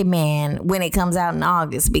Candyman when it comes out in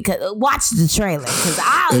August because watch the trailer because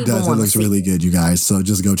it looks really good, you guys. So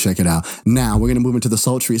just go check it out. Now we're going to move into the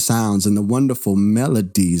sultry sounds and the wonderful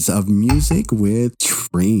melodies of music with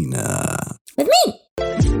Trina. With me.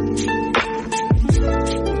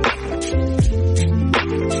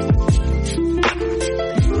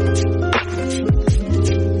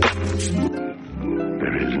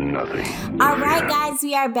 All right, guys,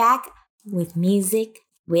 we are back with music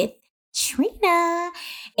with Trina.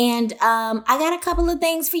 And I got a couple of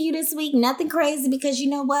things for you this week. Nothing crazy because you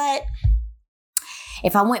know what?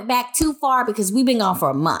 If I went back too far, because we've been gone for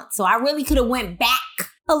a month, so I really could have went back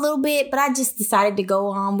a little bit, but I just decided to go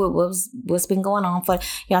on with what's been going on for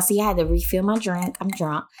y'all. See, I had to refill my drink. I'm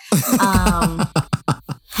drunk.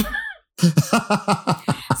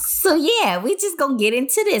 So yeah, we just gonna get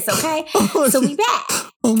into this, okay? So we back.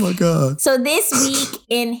 Oh my God. So this week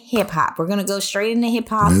in hip hop, we're gonna go straight into hip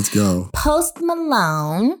hop. Let's go. Post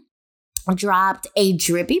Malone dropped a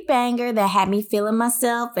drippy banger that had me feeling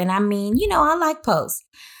myself. And I mean, I like Post.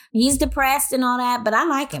 He's depressed and all that, but I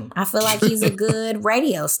like him. I feel like he's a good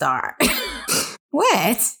radio star.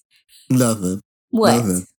 What? Nothing. What?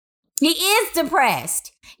 Nothing. He is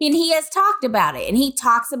depressed. And he has talked about it. And he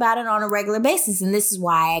talks about it on a regular basis. And this is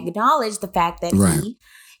why I acknowledge the fact that he,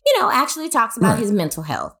 actually talks about his mental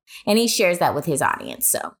health. And he shares that with his audience.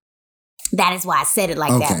 So that is why I said it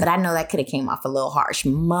like that. But I know that could have came off a little harsh.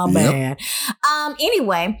 My bad.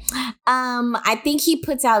 Anyway, I think he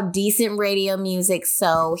puts out decent radio music.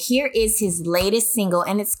 So here is his latest single.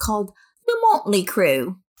 And it's called The Motley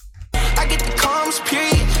Crew. I get the calms,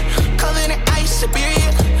 period. Covered in ice,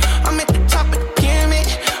 Siberia. I'm at the top of the pyramid.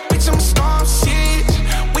 Bitch, I'm a star, I'm serious.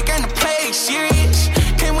 We gonna play serious.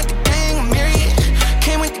 Came with the gang of myriad.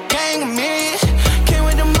 Came with the gang of myriad. Came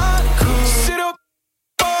with the Motley Crew. Sit up,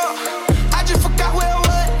 I just forgot where I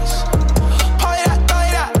was. Pour it out, throw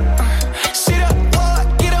it out. Sit up,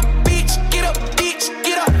 get up, bitch, get up, bitch,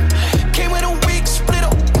 get up. Came with a wig, split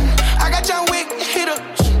up. I got John Wick, hit up.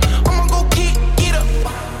 I'ma go get up.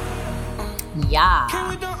 Yeah.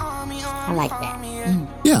 I like that.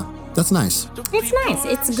 Yeah, that's nice. It's nice.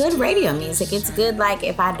 It's good radio music. It's good, like,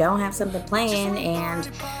 if I don't have something playing and,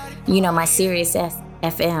 my Sirius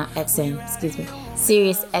XM,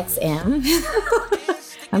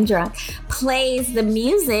 I'm drunk, plays the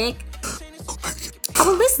music, I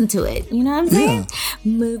will listen to it. You know what I'm saying?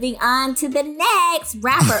 Yeah. Moving on to the next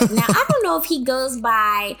rapper. Now, I don't know if he goes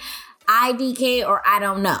by IDK or I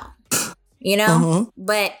don't know. You know?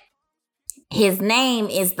 But his name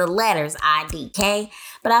is the letters IDK.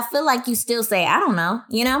 But I feel like you still say, I don't know,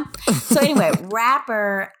 you know? So anyway,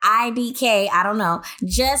 rapper IDK, I don't know,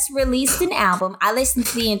 just released an album. I listened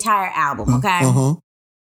to the entire album, okay?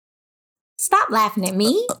 Stop laughing at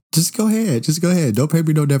me. Just go ahead. Don't pay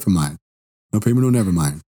me no never mind.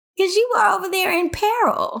 Because you were over there in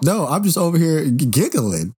peril. No, I'm just over here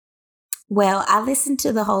giggling. Well, I listened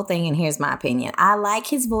to the whole thing, and here's my opinion. I like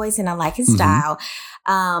his voice and I like his style.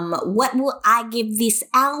 What will I give this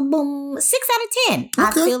album? 6 out of 10.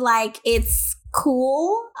 Okay. I feel like it's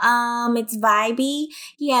cool. It's vibey.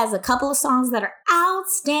 He has a couple of songs that are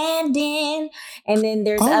outstanding. And then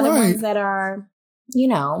there's other ones that are, you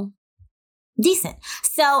know, decent.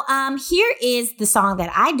 So here is the song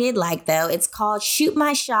that I did like, though. It's called Shoot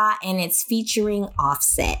My Shot, and it's featuring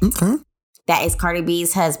Offset. Okay. That is Cardi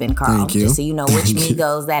B's husband, Carl. Thank you. Just so you know which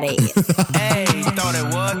Migos that is. Hey, thought it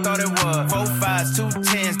was. 4 5s, 2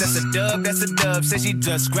 10s, that's a dub. Said she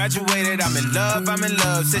just graduated, I'm in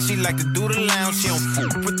love. Said she like to do the lounge, she don't fool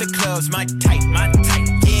with the clubs. My type.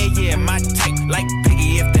 Yeah, my type. Like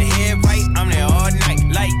Piggy, if the head right, I'm there all night.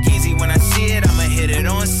 Like Yeezy, when I see it, I'ma hit it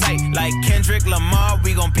on sight. Like Kendrick Lamar,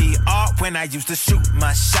 we gon' be art. When I used to shoot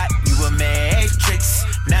my shot, you a matrix.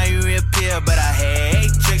 Now you reappear, but I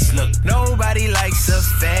hate tricks. Look, nobody likes a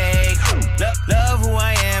fake. Love who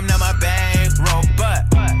I am, not my bankroll, but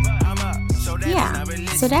I'm up.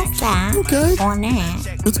 So that's that. Okay. On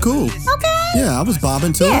that. It's cool. Okay. Yeah, I was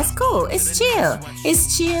bobbing too. Yeah, it's cool. It's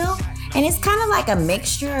chill. And it's kind of like a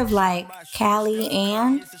mixture of like Cali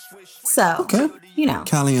and. So, okay. You know.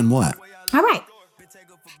 Cali and what? All right.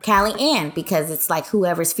 Cali and, because it's like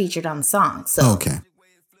whoever's featured on the song. So. Okay.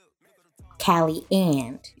 Cali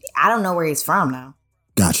and. I don't know where he's from though.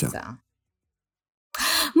 Gotcha. So.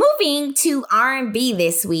 Moving to R&B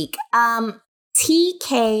this week.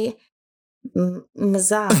 TK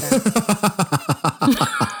Mazada.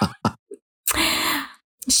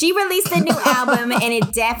 She released a new album and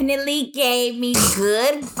it definitely gave me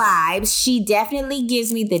good vibes. She definitely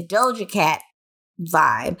gives me the Doja Cat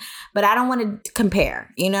vibe, but I don't want to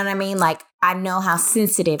compare. You know what I mean? Like, I know how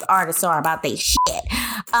sensitive artists are about their shit.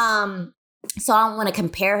 So I don't want to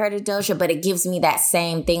compare her to Doja, but it gives me that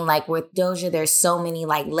same thing. Like with Doja, there's so many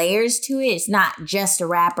like layers to it. It's not just a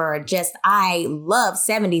rapper or just I love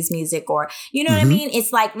 70s music or, you know what I mean?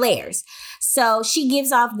 It's like layers. So she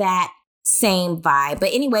gives off that same vibe.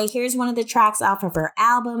 But anyway, here's one of the tracks off of her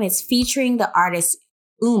album. It's featuring the artist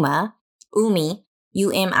Umi,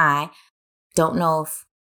 U-M-I. Don't know if,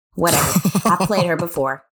 whatever. I played her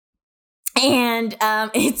before. And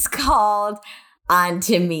it's called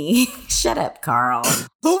Onto Me. Shut up, Carl.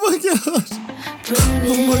 Oh my gosh.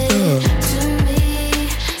 Oh my God. To me,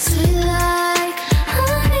 sweet like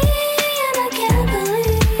honey, and I can't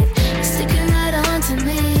believe you're sticking right onto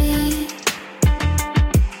me.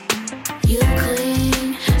 You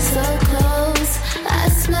clean so close, I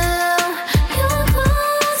smell your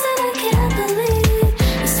clothes, and I can't believe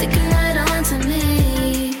you're sticking right onto me.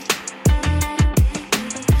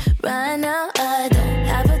 Right now, I don't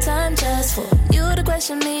have a time just for you to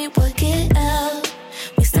question me, work it out.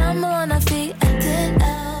 We stumble on our feet and get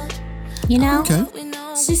out. You know,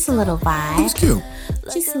 it's just a little vibe. It's cute.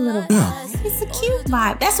 Just a little vibe. It's a cute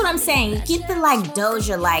vibe. That's what I'm saying. You get the like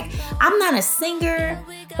Doja, like, I'm not a singer,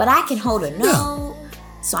 but I can hold a note.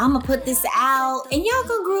 So I'm going to put this out and y'all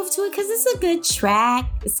go groove to it because it's a good track.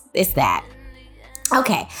 It's that.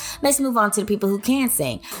 Okay, let's move on to the people who can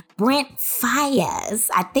sing. Brent Faiyaz.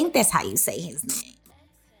 I think that's how you say his name.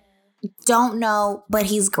 Don't know, but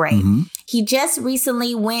he's great. He just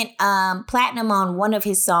recently went platinum on one of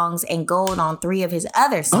his songs and gold on 3 of his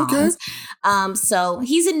other songs. So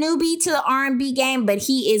he's a newbie to the R&B game, but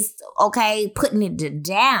he is putting it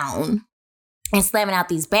down and slamming out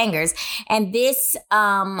these bangers. And this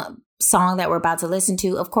song that we're about to listen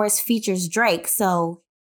to, of course, features Drake. So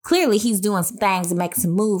clearly he's doing some things and making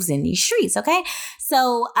some moves in these streets. Okay,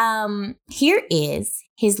 so here is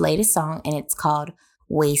his latest song, and it's called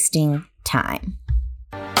Wasting Time.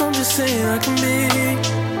 I'm just saying I can be,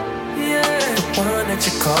 the one that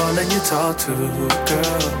you call and you talk to,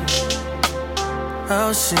 girl.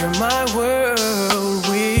 I'll share my world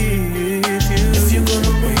with you. If you're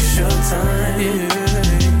gonna waste your time, then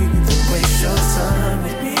waste your time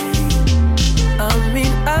with me. I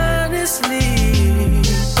mean, honestly,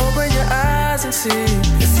 open your eyes and see.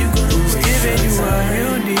 If you're gonna waste your time,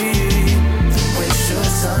 you need, then waste your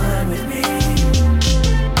time with me.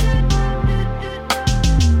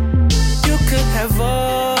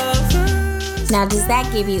 Now, does that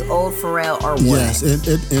give you old Pharrell or what? Yes,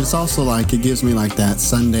 it's also like, it gives me like that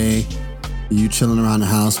Sunday, you chilling around the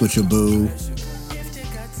house with your boo,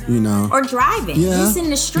 you know. Or driving. Yeah. Just in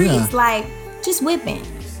the streets, Yeah. like, just whipping.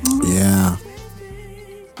 Yeah.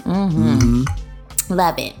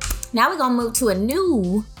 Love it. Now we're going to move to a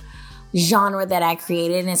new genre that I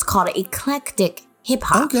created, and it's called eclectic hip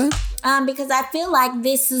hop. Okay. Because I feel like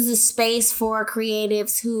this is a space for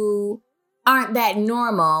creatives who aren't that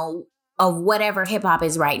normal of whatever hip hop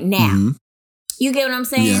is right now. You get what I'm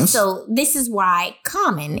saying? Yes. So this is why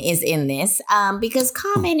Common is in this, because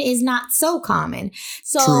Common is not so common.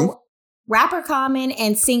 So True. rapper Common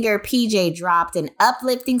and singer PJ dropped an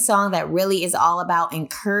uplifting song that really is all about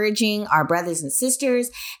encouraging our brothers and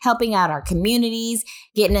sisters, helping out our communities,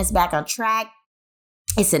 getting us back on track.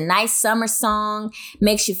 It's a nice summer song,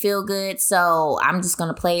 makes you feel good. So I'm just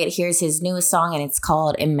going to play it. Here's his newest song, and it's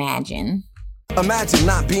called Imagine. Imagine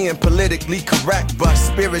not being politically correct, but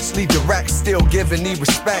spiritually direct, still giving me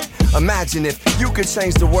respect. Imagine if you could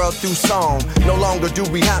change the world through song. No longer do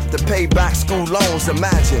we have to pay back school loans.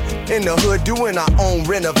 Imagine in the hood doing our own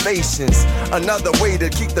renovations. Another way to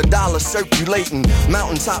keep the dollar circulating.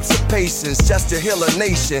 Mountaintops of patience just to heal a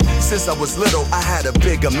nation. Since I was little, I had a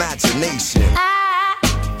big imagination.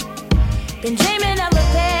 Been dreaming of a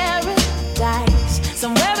paradise,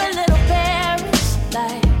 somewhere a little Paris,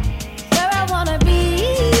 like where I wanna be.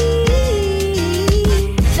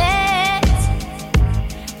 Let's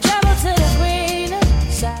travel to the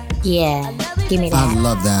greener side. Yeah, give me I that.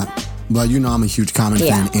 love that. Well, you know I'm a huge Common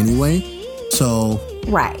Yeah. fan anyway. So,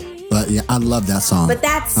 Right. but yeah, I love that song. But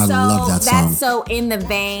that's I so love that song. that's so in the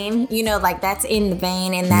vein, you know, like that's in the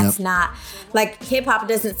vein, and that's not like hip hop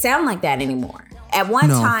doesn't sound like that anymore. At one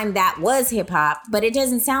No. time that was hip hop, but it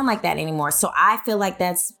doesn't sound like that anymore. So I feel like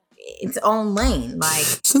that's its own lane. Like,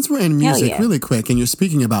 Since we're in Hell music, yeah. really quick, and you're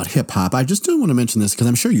speaking about hip hop, I just do want to mention this because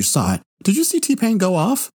I'm sure you saw it. Did you see T-Pain go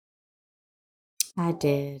off? I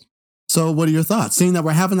did. So, what are your thoughts? Seeing that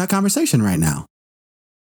we're having that conversation right now,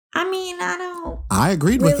 I mean, I don't. I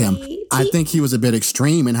agreed with him. Really? I think he was a bit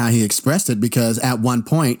extreme in how he expressed it because at one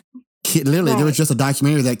point, literally, there was Right. just a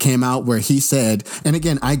documentary that came out where he said, and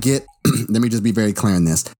again, I get, let me just be very clear in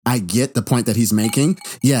this. I get the point that he's making.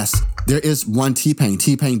 Yes, there is one T-Pain.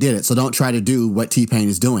 T-Pain did it. So don't try to do what T-Pain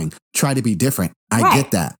is doing. Try to be different. I Right.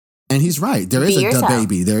 get that. And he's right. There is Be a yourself.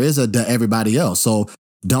 DaBaby. There is a everybody else. So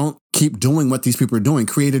don't keep doing what these people are doing.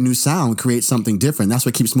 Create a new sound. Create something different. That's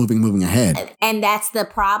what keeps moving ahead. And that's the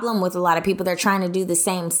problem with a lot of people. They're trying to do the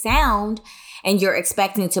same sound, and you're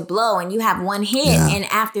expecting to blow, and you have one hit, Yeah. and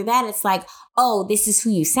after that, it's like, oh, this is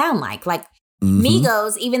who you sound like. Like Mhm.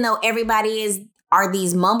 Migos, even though everybody are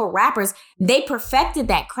these mumble rappers, they perfected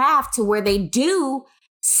that craft to where they do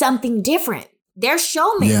something different. They're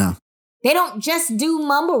showmen. Yeah. They don't just do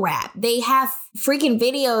mumble rap. They have freaking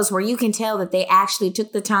videos where you can tell that they actually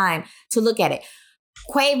took the time to look at it.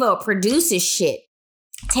 Quavo produces shit.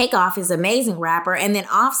 Takeoff is amazing rapper. And then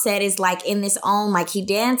Offset is like in this own, like he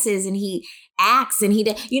dances and he acts and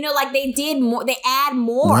like they did more, they add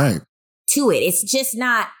more Right. to it. It's just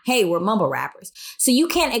not, hey, we're mumble rappers. So you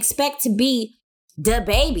can't expect to be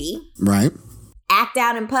DaBaby, Right. act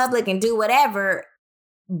out in public and do whatever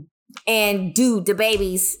and do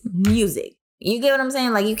DaBaby's music. You get what I'm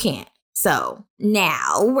saying? Like you can't. So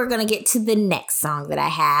now we're going to get to the next song that I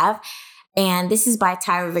have. And this is by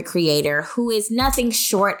Tyler, the Creator, who is nothing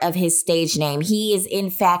short of his stage name. He is, in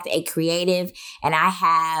fact, a creative, and I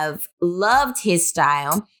have loved his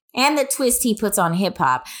style and the twist he puts on hip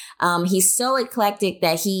hop. He's so eclectic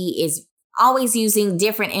that he is always using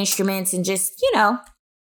different instruments and just,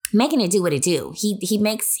 making it do what it do. He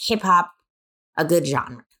makes hip hop a good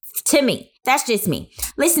genre. To me, that's just me.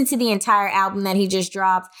 Listen to the entire album that he just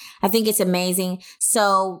dropped. I think it's amazing.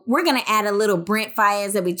 So we're going to add a little Brent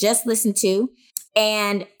Faiyaz that we just listened to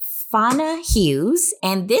and Fauna Hughes.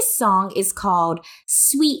 And this song is called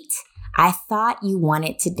Sweet. I Thought You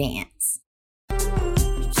Wanted to Dance. You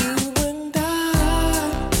and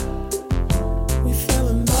I, we fell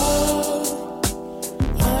in love.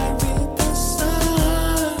 I read the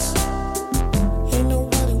signs. Ain't know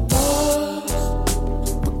what it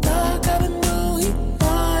was, but I gotta know you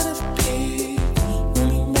might have been when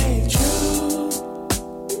he made you.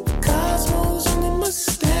 The cosmos and the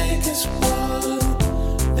mistake is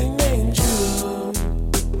what they named you.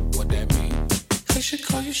 What that mean? They should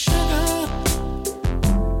call you sugar.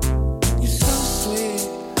 You're so sweet.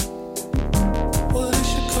 Well, they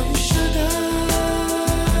should call you sugar.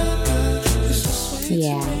 You're so sweet.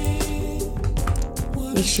 Yeah.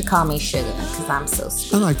 You should call me Sugar because I'm so I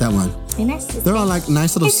sweet. like that one. And that's just They're all like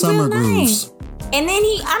nice little It's summer real grooves. nice. And then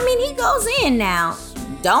he goes in now.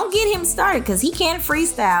 don't get him started because he can't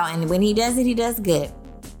freestyle. And when he does it, he does good.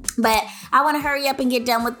 But I want to hurry up and get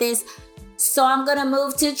done with this. So I'm going to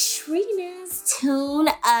move to Trina's tune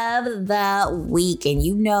of the week. And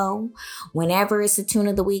you know, whenever it's a tune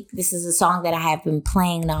of the week, this is a song that I have been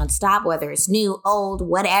playing nonstop, whether it's new, old,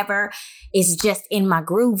 whatever. It's just in my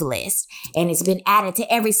groove list. And it's been added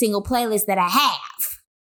to every single playlist that I have.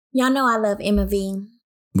 Y'all know I love Emma V.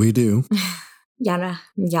 We do. Y'all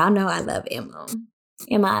know I love Emma.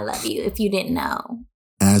 Emma, I love you. If you didn't know.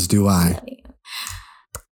 As do I. Love you.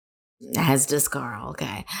 As does Carl,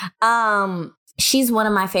 okay. She's one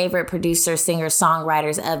of my favorite producers, singers,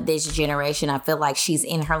 songwriters of this generation. I feel like she's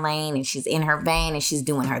in her lane and she's in her vein and she's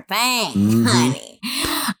doing her thing, honey.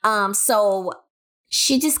 So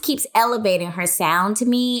she just keeps elevating her sound to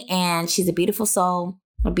me, and she's a beautiful soul,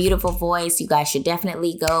 a beautiful voice. You guys should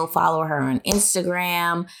definitely go follow her on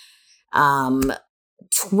Instagram,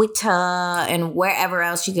 Twitter, and wherever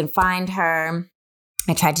else you can find her.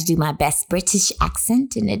 I tried to do my best British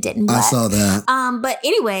accent and it didn't work. I saw that. But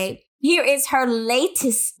anyway, here is her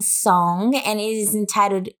latest song, and it is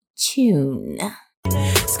entitled Tune.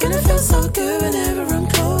 It's gonna feel so good whenever I'm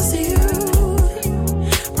close to you.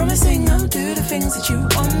 Promising I'll do the things that you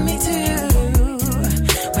want me to.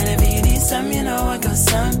 Whenever you need some, you know I got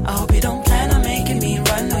some. I hope you don't plan on making me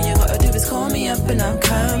run. All you gotta do is call me up and I'll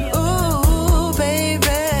come. Ooh, baby.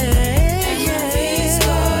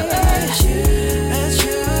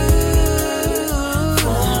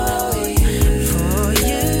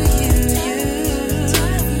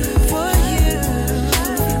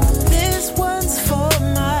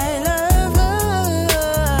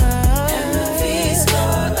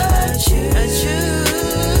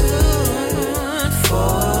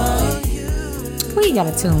 You got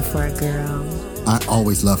a tune for a girl. I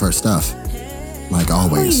always love her stuff. Like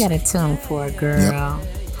always. Who you got a tune for a girl? Yep.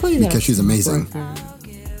 Who you got because she's amazing.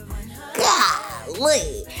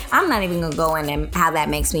 Golly. I'm not even going to go into how that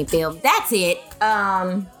makes me feel. That's it.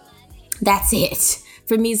 That's it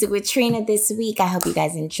for Music with Trina this week. I hope you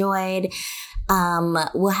guys enjoyed.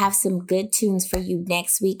 We'll have some good tunes for you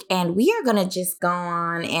next week. And we are going to just go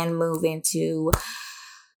on and move into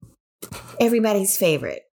everybody's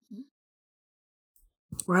favorite.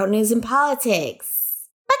 World news and politics.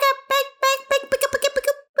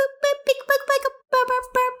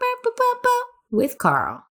 With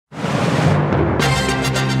Carl.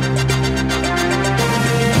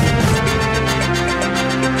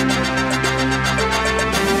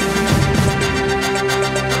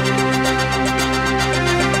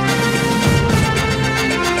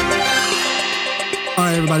 All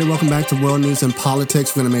right, everybody, welcome back to World News and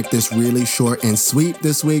Politics. We're going to make this really short and sweet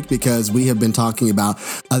this week because we have been talking about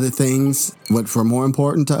other things what were more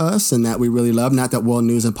important to us and that we really love. Not that world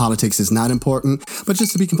news and politics is not important, but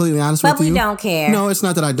just to be completely honest with you. But we don't care. No, it's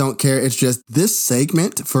not that I don't care. It's just this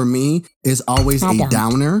segment for me is always a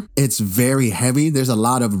downer. It's very heavy. There's a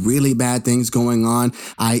lot of really bad things going on,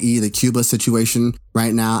 i.e. the Cuba situation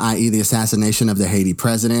right now, i.e. the assassination of the Haiti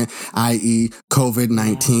president, i.e.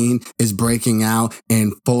 COVID-19 is breaking out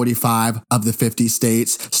in 45 of the 50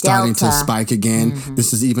 states, starting to spike again.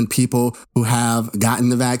 This is even people who have gotten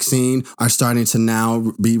the vaccine are starting to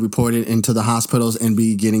now be reported into the hospitals and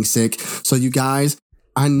be getting sick. So you guys,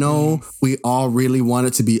 I know we all really want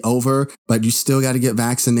it to be over, but you still got to get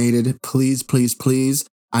vaccinated. Please, please, please.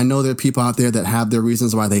 I know there are people out there that have their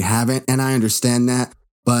reasons why they haven't, and I understand that.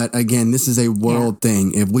 But again, this is a world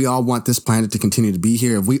thing. If we all want this planet to continue to be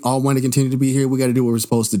here, if we all want to continue to be here, we got to do what we're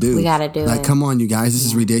supposed to do. We got to do it. Like, come on, you guys. This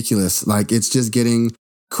is ridiculous. Like, it's just getting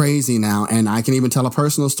crazy now. And I can even tell a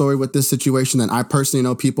personal story with this situation that I personally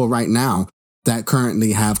know people right now that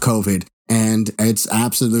currently have COVID. And it's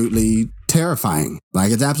absolutely terrifying.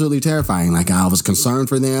 Like, it's absolutely terrifying. Like, I was concerned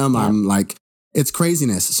for them. I'm like, it's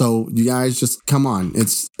craziness. So you guys just come on.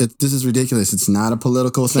 This is ridiculous. It's not a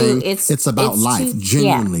political thing. It's about life.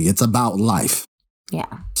 Genuinely, it's about life. Yeah.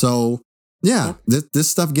 So this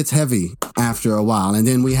stuff gets heavy after a while. And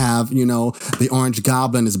then we have, the Orange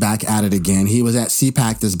Goblin is back at it again. He was at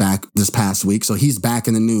CPAC this past week. So he's back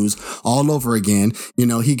in the news all over again.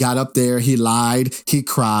 He got up there, he lied, he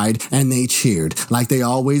cried, and they cheered like they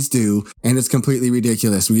always do. And it's completely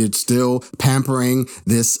ridiculous. We are still pampering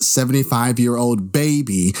this 75-year-old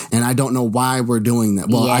baby. And I don't know why we're doing that.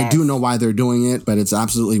 Well, I do know why they're doing it, but it's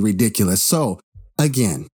absolutely ridiculous. So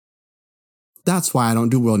again, that's why I don't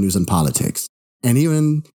do world news and politics. And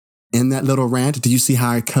even in that little rant, do you see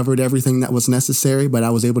how I covered everything that was necessary, but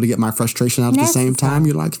I was able to get my frustration out at the same time?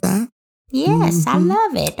 You like that? Yes, I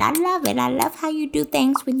love it. I love it. I love how you do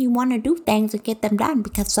things when you want to do things and get them done,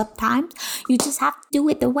 because sometimes you just have to do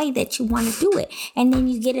it the way that you want to do it. And then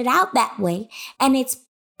you get it out that way. And it's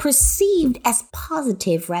perceived as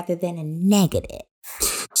positive rather than a negative.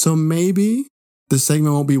 So maybe the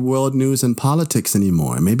segment won't be world news and politics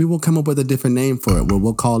anymore. Maybe we'll come up with a different name for it, where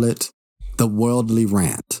we'll call it the Worldly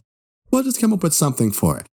Rant. We'll just come up with something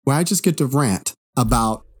for it, where I just get to rant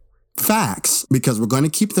about facts, because we're going to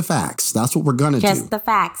keep the facts. That's what we're going to do. Just the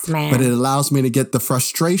facts, man. But it allows me to get the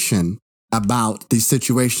frustration about these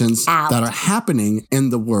situations out. that are happening in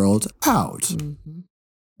the world out. Mm-hmm.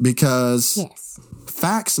 Because Yes.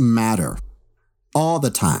 facts matter all the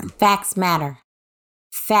time. Facts matter.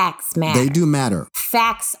 Facts matter. They do matter.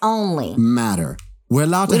 Facts only. Matter. We're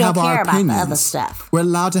allowed to We have don't our care about the opinions. other stuff. We're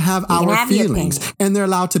allowed to have can our have your feelings, opinion. and they're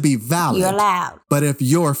allowed to be valid. You're allowed. But if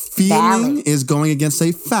your feeling Valid. is going against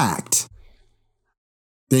a fact,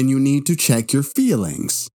 then you need to check your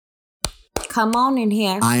feelings. Come on in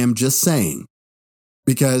here. I am just saying,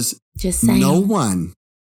 because Just saying. no one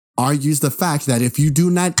argues the fact that if you do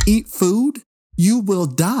not eat food, you will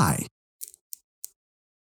die.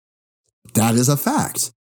 That is a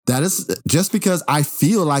fact. That is just because I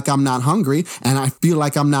feel like I'm not hungry, and I feel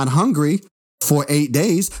like I'm not hungry for 8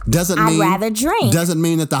 days doesn't I'd mean rather drink doesn't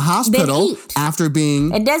mean that the hospital eat. after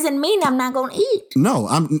being It doesn't mean I'm not going to eat.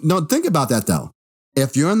 no, think about that though.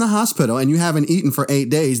 If you're in the hospital and you haven't eaten for 8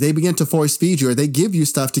 days, they begin to force feed you, or they give you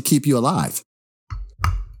stuff to keep you alive.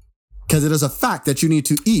 Because it is a fact that you need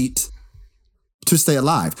to eat to stay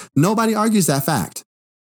alive. Nobody argues that fact.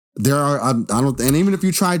 There are, and even if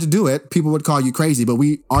you tried to do it, people would call you crazy, but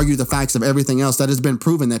we argue the facts of everything else that has been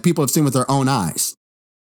proven that people have seen with their own eyes.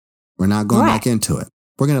 We're not going Right. back into it.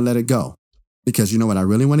 We're going to let it go. Because you know what I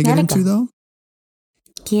really want to get Let it into go. though?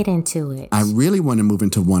 Get into it. I really want to move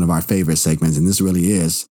into one of our favorite segments, and this really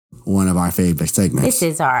is one of our favorite segments. This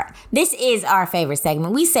is our favorite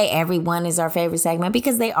segment. We say everyone is our favorite segment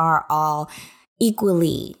because they are all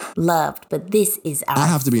equally loved, but this is our I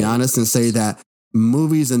have to be favorite. honest and say that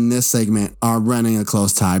movies in this segment are running a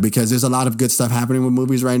close tie, because there's a lot of good stuff happening with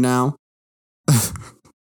movies right now.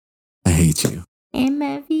 I hate you.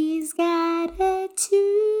 MFV's got a tune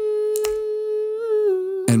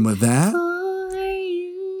And with that, for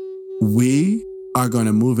you. we are going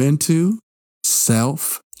to move into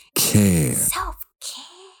self-care. Self-care.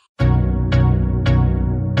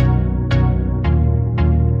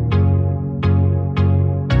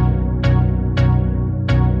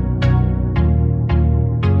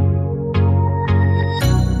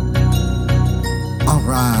 All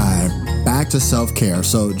right, back to self-care.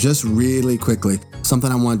 So just really quickly,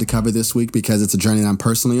 something I wanted to cover this week because it's a journey that I'm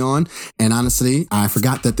personally on. And honestly, I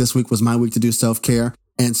forgot that this week was my week to do self-care.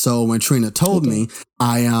 And so when Trina told me,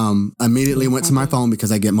 I immediately went to my phone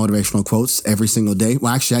because I get motivational quotes every single day.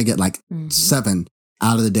 Well, actually, I get like 7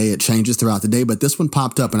 out of the day. It changes throughout the day, but this one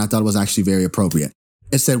popped up and I thought it was actually very appropriate.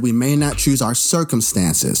 It said, we may not choose our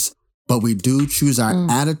circumstances, but we do choose our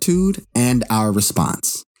attitude and our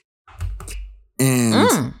response.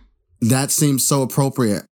 And that seems so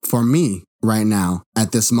appropriate for me right now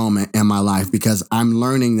at this moment in my life, because I'm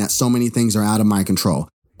learning that so many things are out of my control.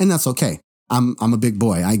 And that's okay. I'm a big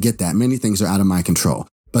boy. I get that. Many things are out of my control.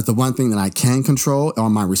 But the one thing that I can control are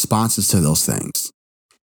my responses to those things.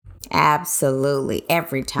 Absolutely.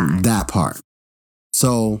 Every time. That part.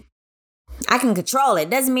 So I can control it.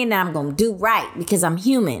 Doesn't mean that I'm going to do right, because I'm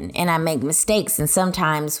human and I make mistakes. And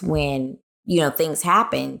sometimes when, things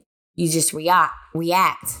happen, you just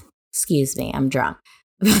react. Excuse me, I'm drunk.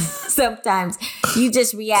 Sometimes you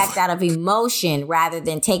just react out of emotion rather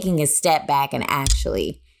than taking a step back and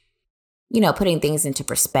actually, putting things into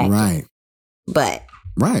perspective. right. But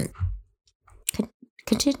Right.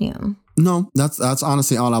 continue. No, that's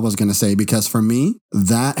honestly all I was going to say, because for me,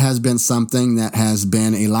 that has been something that has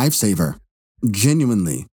been a lifesaver,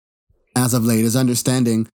 genuinely, as of late, is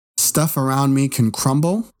understanding stuff around me can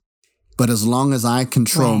crumble, but as long as I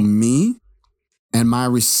control Right. me and my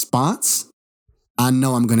response, I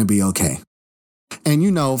know I'm going to be okay.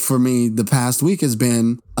 And for me, the past week has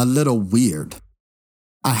been a little weird.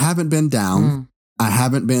 I haven't been down. I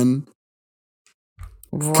haven't been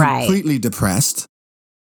Right. completely depressed.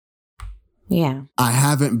 Yeah. I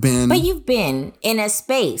haven't been. But you've been in a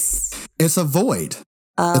space. It's a void.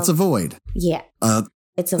 It's a void. Yeah.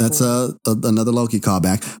 It's a That's void. another Loki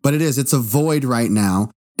callback. But it is. It's a void right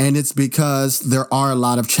now. And it's because there are a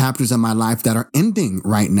lot of chapters in my life that are ending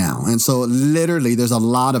right now. And so literally there's a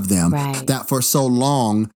lot of them Right. that for so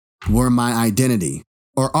long were my identity,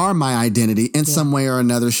 or are my identity in some way or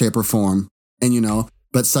another, shape or form. And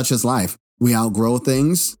but such is life. We outgrow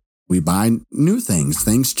things. We buy new things.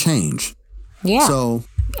 Things change. Yeah. So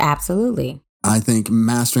Absolutely. I think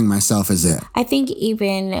mastering myself is it. I think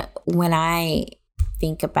even when I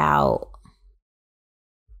think about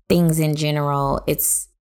things in general, it's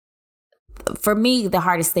for me, the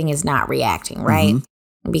hardest thing is not reacting, right?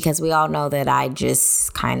 Because we all know that I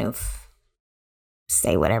just kind of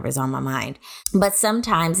say whatever's on my mind. But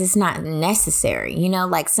sometimes it's not necessary, you know,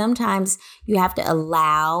 like sometimes you have to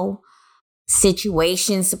allow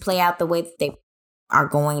situations to play out the way that they are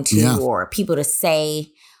going to, or people to say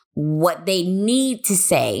what they need to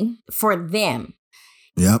say for them.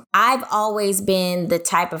 Yep. I've always been the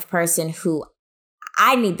type of person who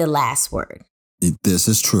I need the last word. This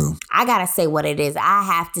is true. I got to say what it is I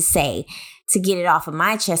have to say to get it off of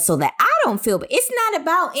my chest so that I don't feel, it's not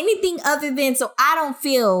about anything other than so I don't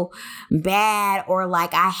feel bad or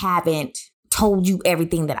like I haven't told you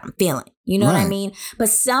everything that I'm feeling. You know what I mean? But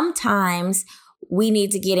sometimes we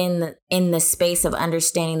need to get in the space of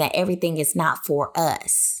understanding that everything is not for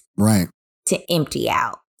us. Right. To empty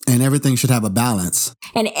out. And everything should have a balance.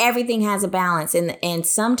 And everything has a balance. And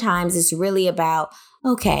sometimes it's really about,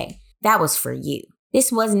 okay, that was for you.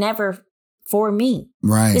 This was never for me.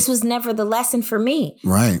 Right. This was never the lesson for me.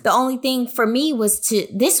 Right. The only thing for me was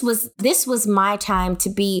this was my time to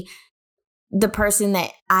be the person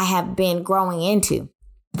that I have been growing into.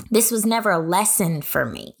 This was never a lesson for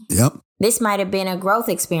me. Yep. This might have been a growth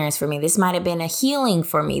experience for me. This might have been a healing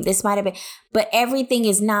for me. This might have been, but everything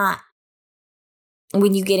is not,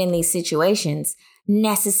 when you get in these situations,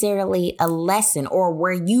 necessarily a lesson or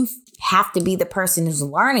where you have to be the person who's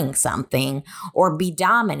learning something or be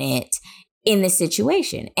dominant in the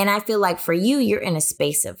situation. And I feel like for you, you're in a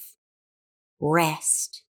space of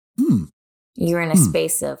rest. You're in a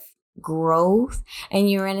space of growth and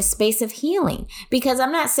you're in a space of healing, because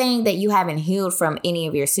I'm not saying that you haven't healed from any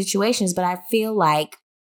of your situations, but I feel like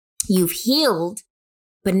you've healed,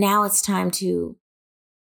 but now it's time to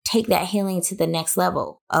take that healing to the next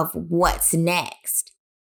level of what's next,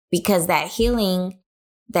 because that healing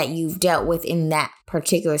that you've dealt with in that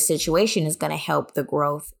particular situation is going to help the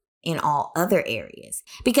growth in all other areas,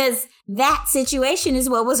 because that situation is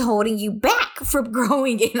what was holding you back from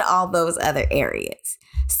growing in all those other areas.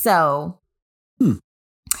 So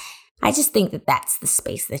I just think that that's the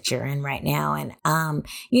space that you're in right now. And,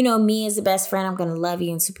 you know, me as a best friend, I'm going to love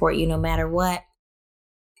you and support you no matter what.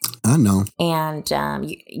 I know. And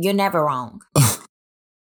you're never wrong.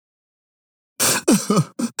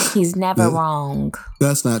 He's never wrong.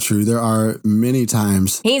 That's not true. There are many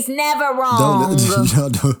times. He's never wrong.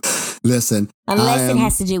 Don't listen. Unless it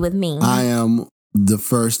has to do with me. I am the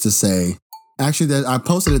first to say, actually, I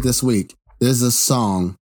posted it this week. There's a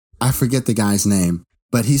song. I forget the guy's name,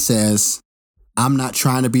 but he says, I'm not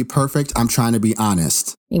trying to be perfect. I'm trying to be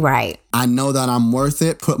honest. Right. I know that I'm worth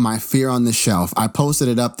it. Put my fear on the shelf. I posted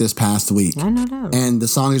it up this past week. I know that. And the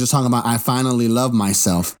song is just talking about, I finally love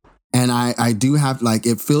myself. And I do have, like,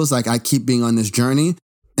 it feels like I keep being on this journey.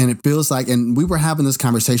 And it feels like, and we were having this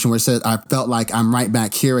conversation where it said, I felt like I'm right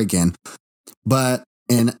back here again. But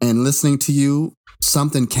in listening to you,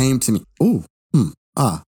 something came to me. Ooh.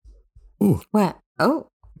 What? Oh,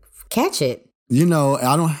 catch it. You know,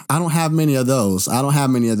 I don't have many of those.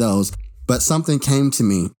 But something came to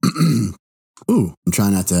me. Ooh, I'm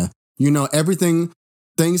trying not to, you know,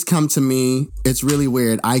 things come to me. It's really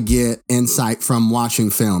weird. I get insight from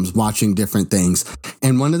watching films, watching different things.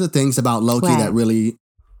 And one of the things about Loki that really,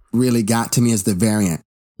 really got to me is the variant.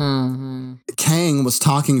 Kang was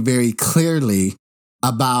talking very clearly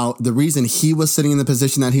about the reason he was sitting in the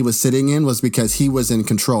position that he was sitting in was because he was in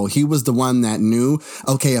control. He was the one that knew,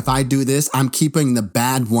 okay, if I do this, I'm keeping the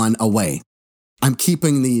bad one away. I'm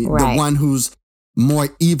keeping the one who's more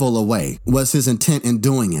evil away, was his intent in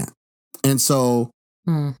doing it. And so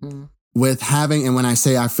with having, and when I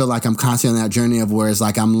say I feel like I'm constantly on that journey of where it's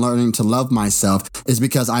like I'm learning to love myself, is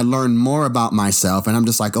because I learn more about myself and I'm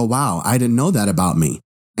just like, oh, wow, I didn't know that about me.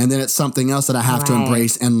 And then it's something else that I have to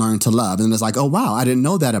embrace and learn to love. And it's like, oh, wow, I didn't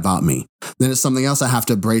know that about me. Then it's something else I have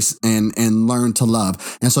to embrace and learn to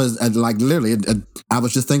love. And so it's like literally, I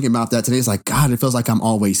was just thinking about that today. It's like, God, it feels like I'm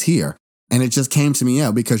always here. And it just came to me,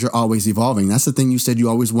 because you're always evolving. That's the thing you said you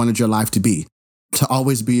always wanted your life to be. To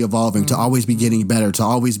always be evolving, to always be getting better, to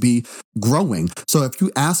always be growing. So if you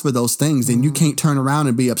ask for those things, then you can't turn around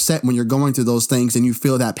and be upset when you're going through those things and you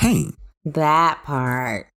feel that pain. That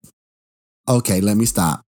part. Okay, let me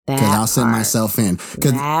stop. Because I'll send myself in.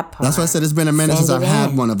 That's why I said it's been a minute since I've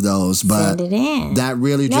had one of those. But that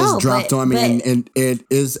really just dropped on me. And it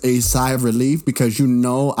is a sigh of relief because you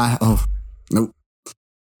know nope.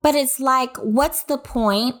 But it's like, what's the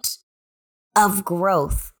point of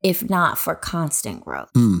growth if not for constant growth?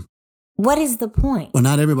 What is the point? Well,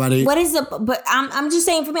 not everybody. But I'm just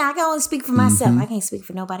saying for me, I can only speak for myself. I can't speak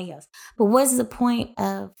for nobody else. But what's the point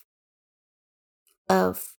of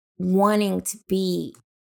wanting to be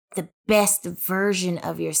the best version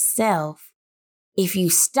of yourself if you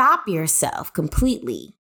stop yourself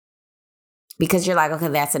completely because you're like, okay,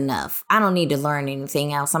 that's enough. I don't need to learn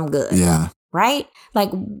anything else. I'm good. Yeah. Right?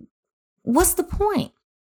 Like, what's the point?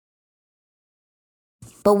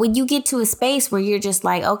 But when you get to a space where you're just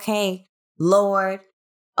like, okay, Lord,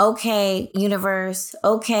 okay, universe,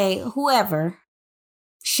 okay, whoever,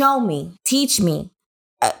 show me, teach me,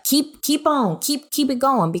 keep it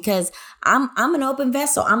going, because I'm an open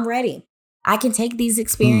vessel. I'm ready. I can take these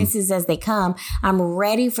experiences as they come. I'm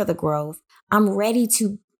ready for the growth. I'm ready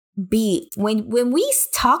to be, when we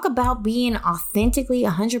talk about being authentically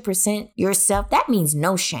 100% yourself, that means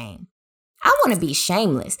no shame. I want to be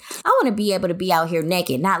shameless. I want to be able to be out here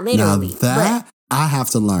naked, not literally. Now that I have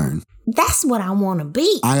to learn. That's what I want to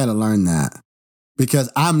be. I got to learn that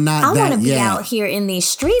because I'm not I that want to be yet. out here in these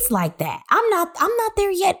streets like that. I'm not there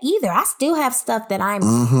yet either. I still have stuff that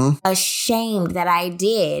I'm ashamed that I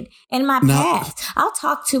did in my past. I'll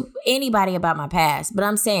talk to anybody about my past, but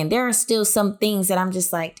I'm saying there are still some things that I'm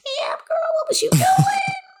just like, damn, girl, what was you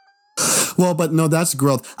doing? Well, but no, that's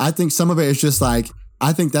growth. I think some of it is just like,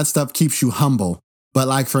 I think that stuff keeps you humble. But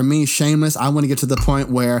like for me, shameless, I want to get to the point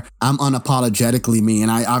where I'm unapologetically me. And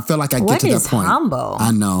I feel like I get to that point. What is humble?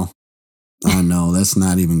 I know. Let's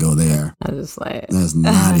not even go there. I just like, let's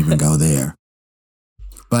not even go there.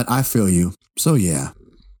 But I feel you. So yeah.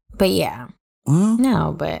 But yeah. Well,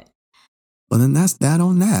 no, but. Well, then that's that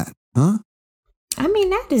on that, huh? I mean,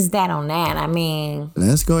 that is that on that. I mean,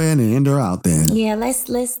 let's go ahead and end her out then. Yeah, let's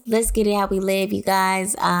get it how we live, you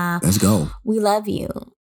guys. Let's go. We love you.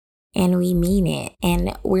 And we mean it.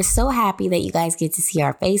 And we're so happy that you guys get to see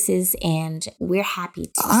our faces. And we're happy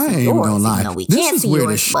to I see ain't yours. gonna lie. We this can't is see weird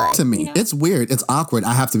yours, as shit but, to me. You know. It's weird. It's awkward.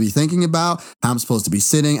 I have to be thinking about how I'm supposed to be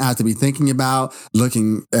sitting. I have to be thinking about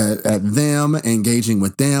looking at them, engaging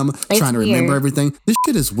with them, trying to remember everything. This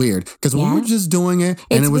shit is weird. Because when we're just doing it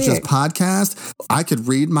and it was just podcast, I could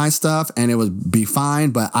read my stuff and it would be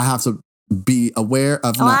fine. But I have to be aware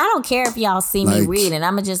of. I don't care if y'all see me reading.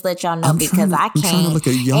 I'm gonna just let y'all know because I can't. Trying to look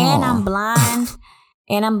at y'all. And I'm blind.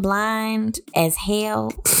 And I'm blind as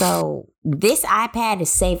hell. So this iPad is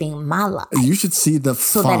saving my life. You should see the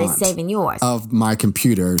so font that it's saving yours of my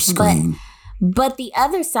computer screen. But the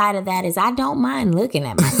other side of that is I don't mind looking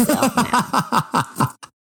at myself now.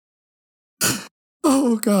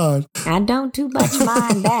 Oh God! I don't too much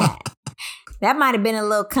mind that. That might have been a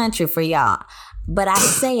little country for y'all. But I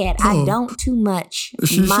say it, I don't too much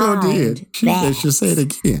she mind sure did. She should say it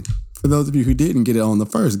again. For those of you who didn't get it on the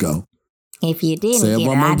first go. If you didn't get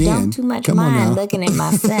it, I don't too much mind looking at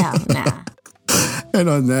myself now. And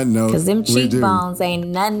on that note, because them cheekbones ain't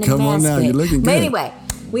nothing to mess with. Come on now, you're looking good. But anyway,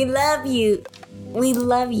 we love you. We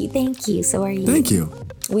love you. Thank you. So are you. Thank you.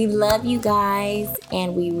 We love you guys,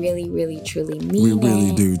 and we really, really, truly mean it. We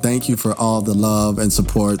really do. Thank you for all the love and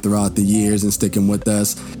support throughout the years and sticking with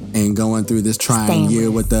us and going through this trying year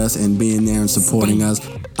with us and being there and supporting us.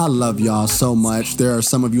 I love y'all so much. There are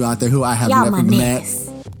some of you out there who I have never met.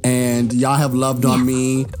 And y'all have loved on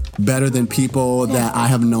me better than people that I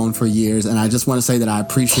have known for years. And I just want to say that I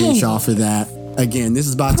appreciate y'all for that. Again, this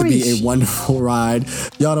is about to be a wonderful ride.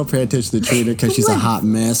 Y'all don't pay attention to Trina because she's a hot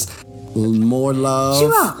mess. More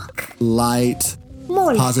love, light,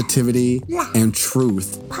 positivity, and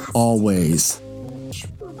truth. Always.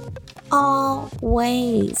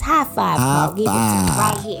 Always. High five, Paul. Give it to me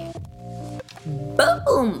right here.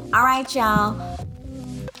 Boom. All right, y'all.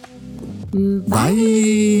 Bye.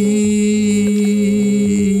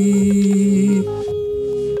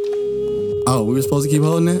 Oh, we were supposed to keep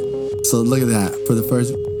holding it? So look at that. For the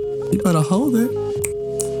first, you better hold it.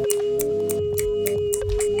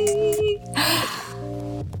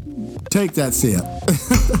 Take that sip.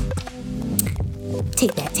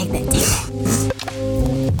 Take that.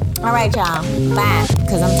 All right, y'all. Bye,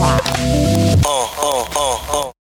 because I'm tired.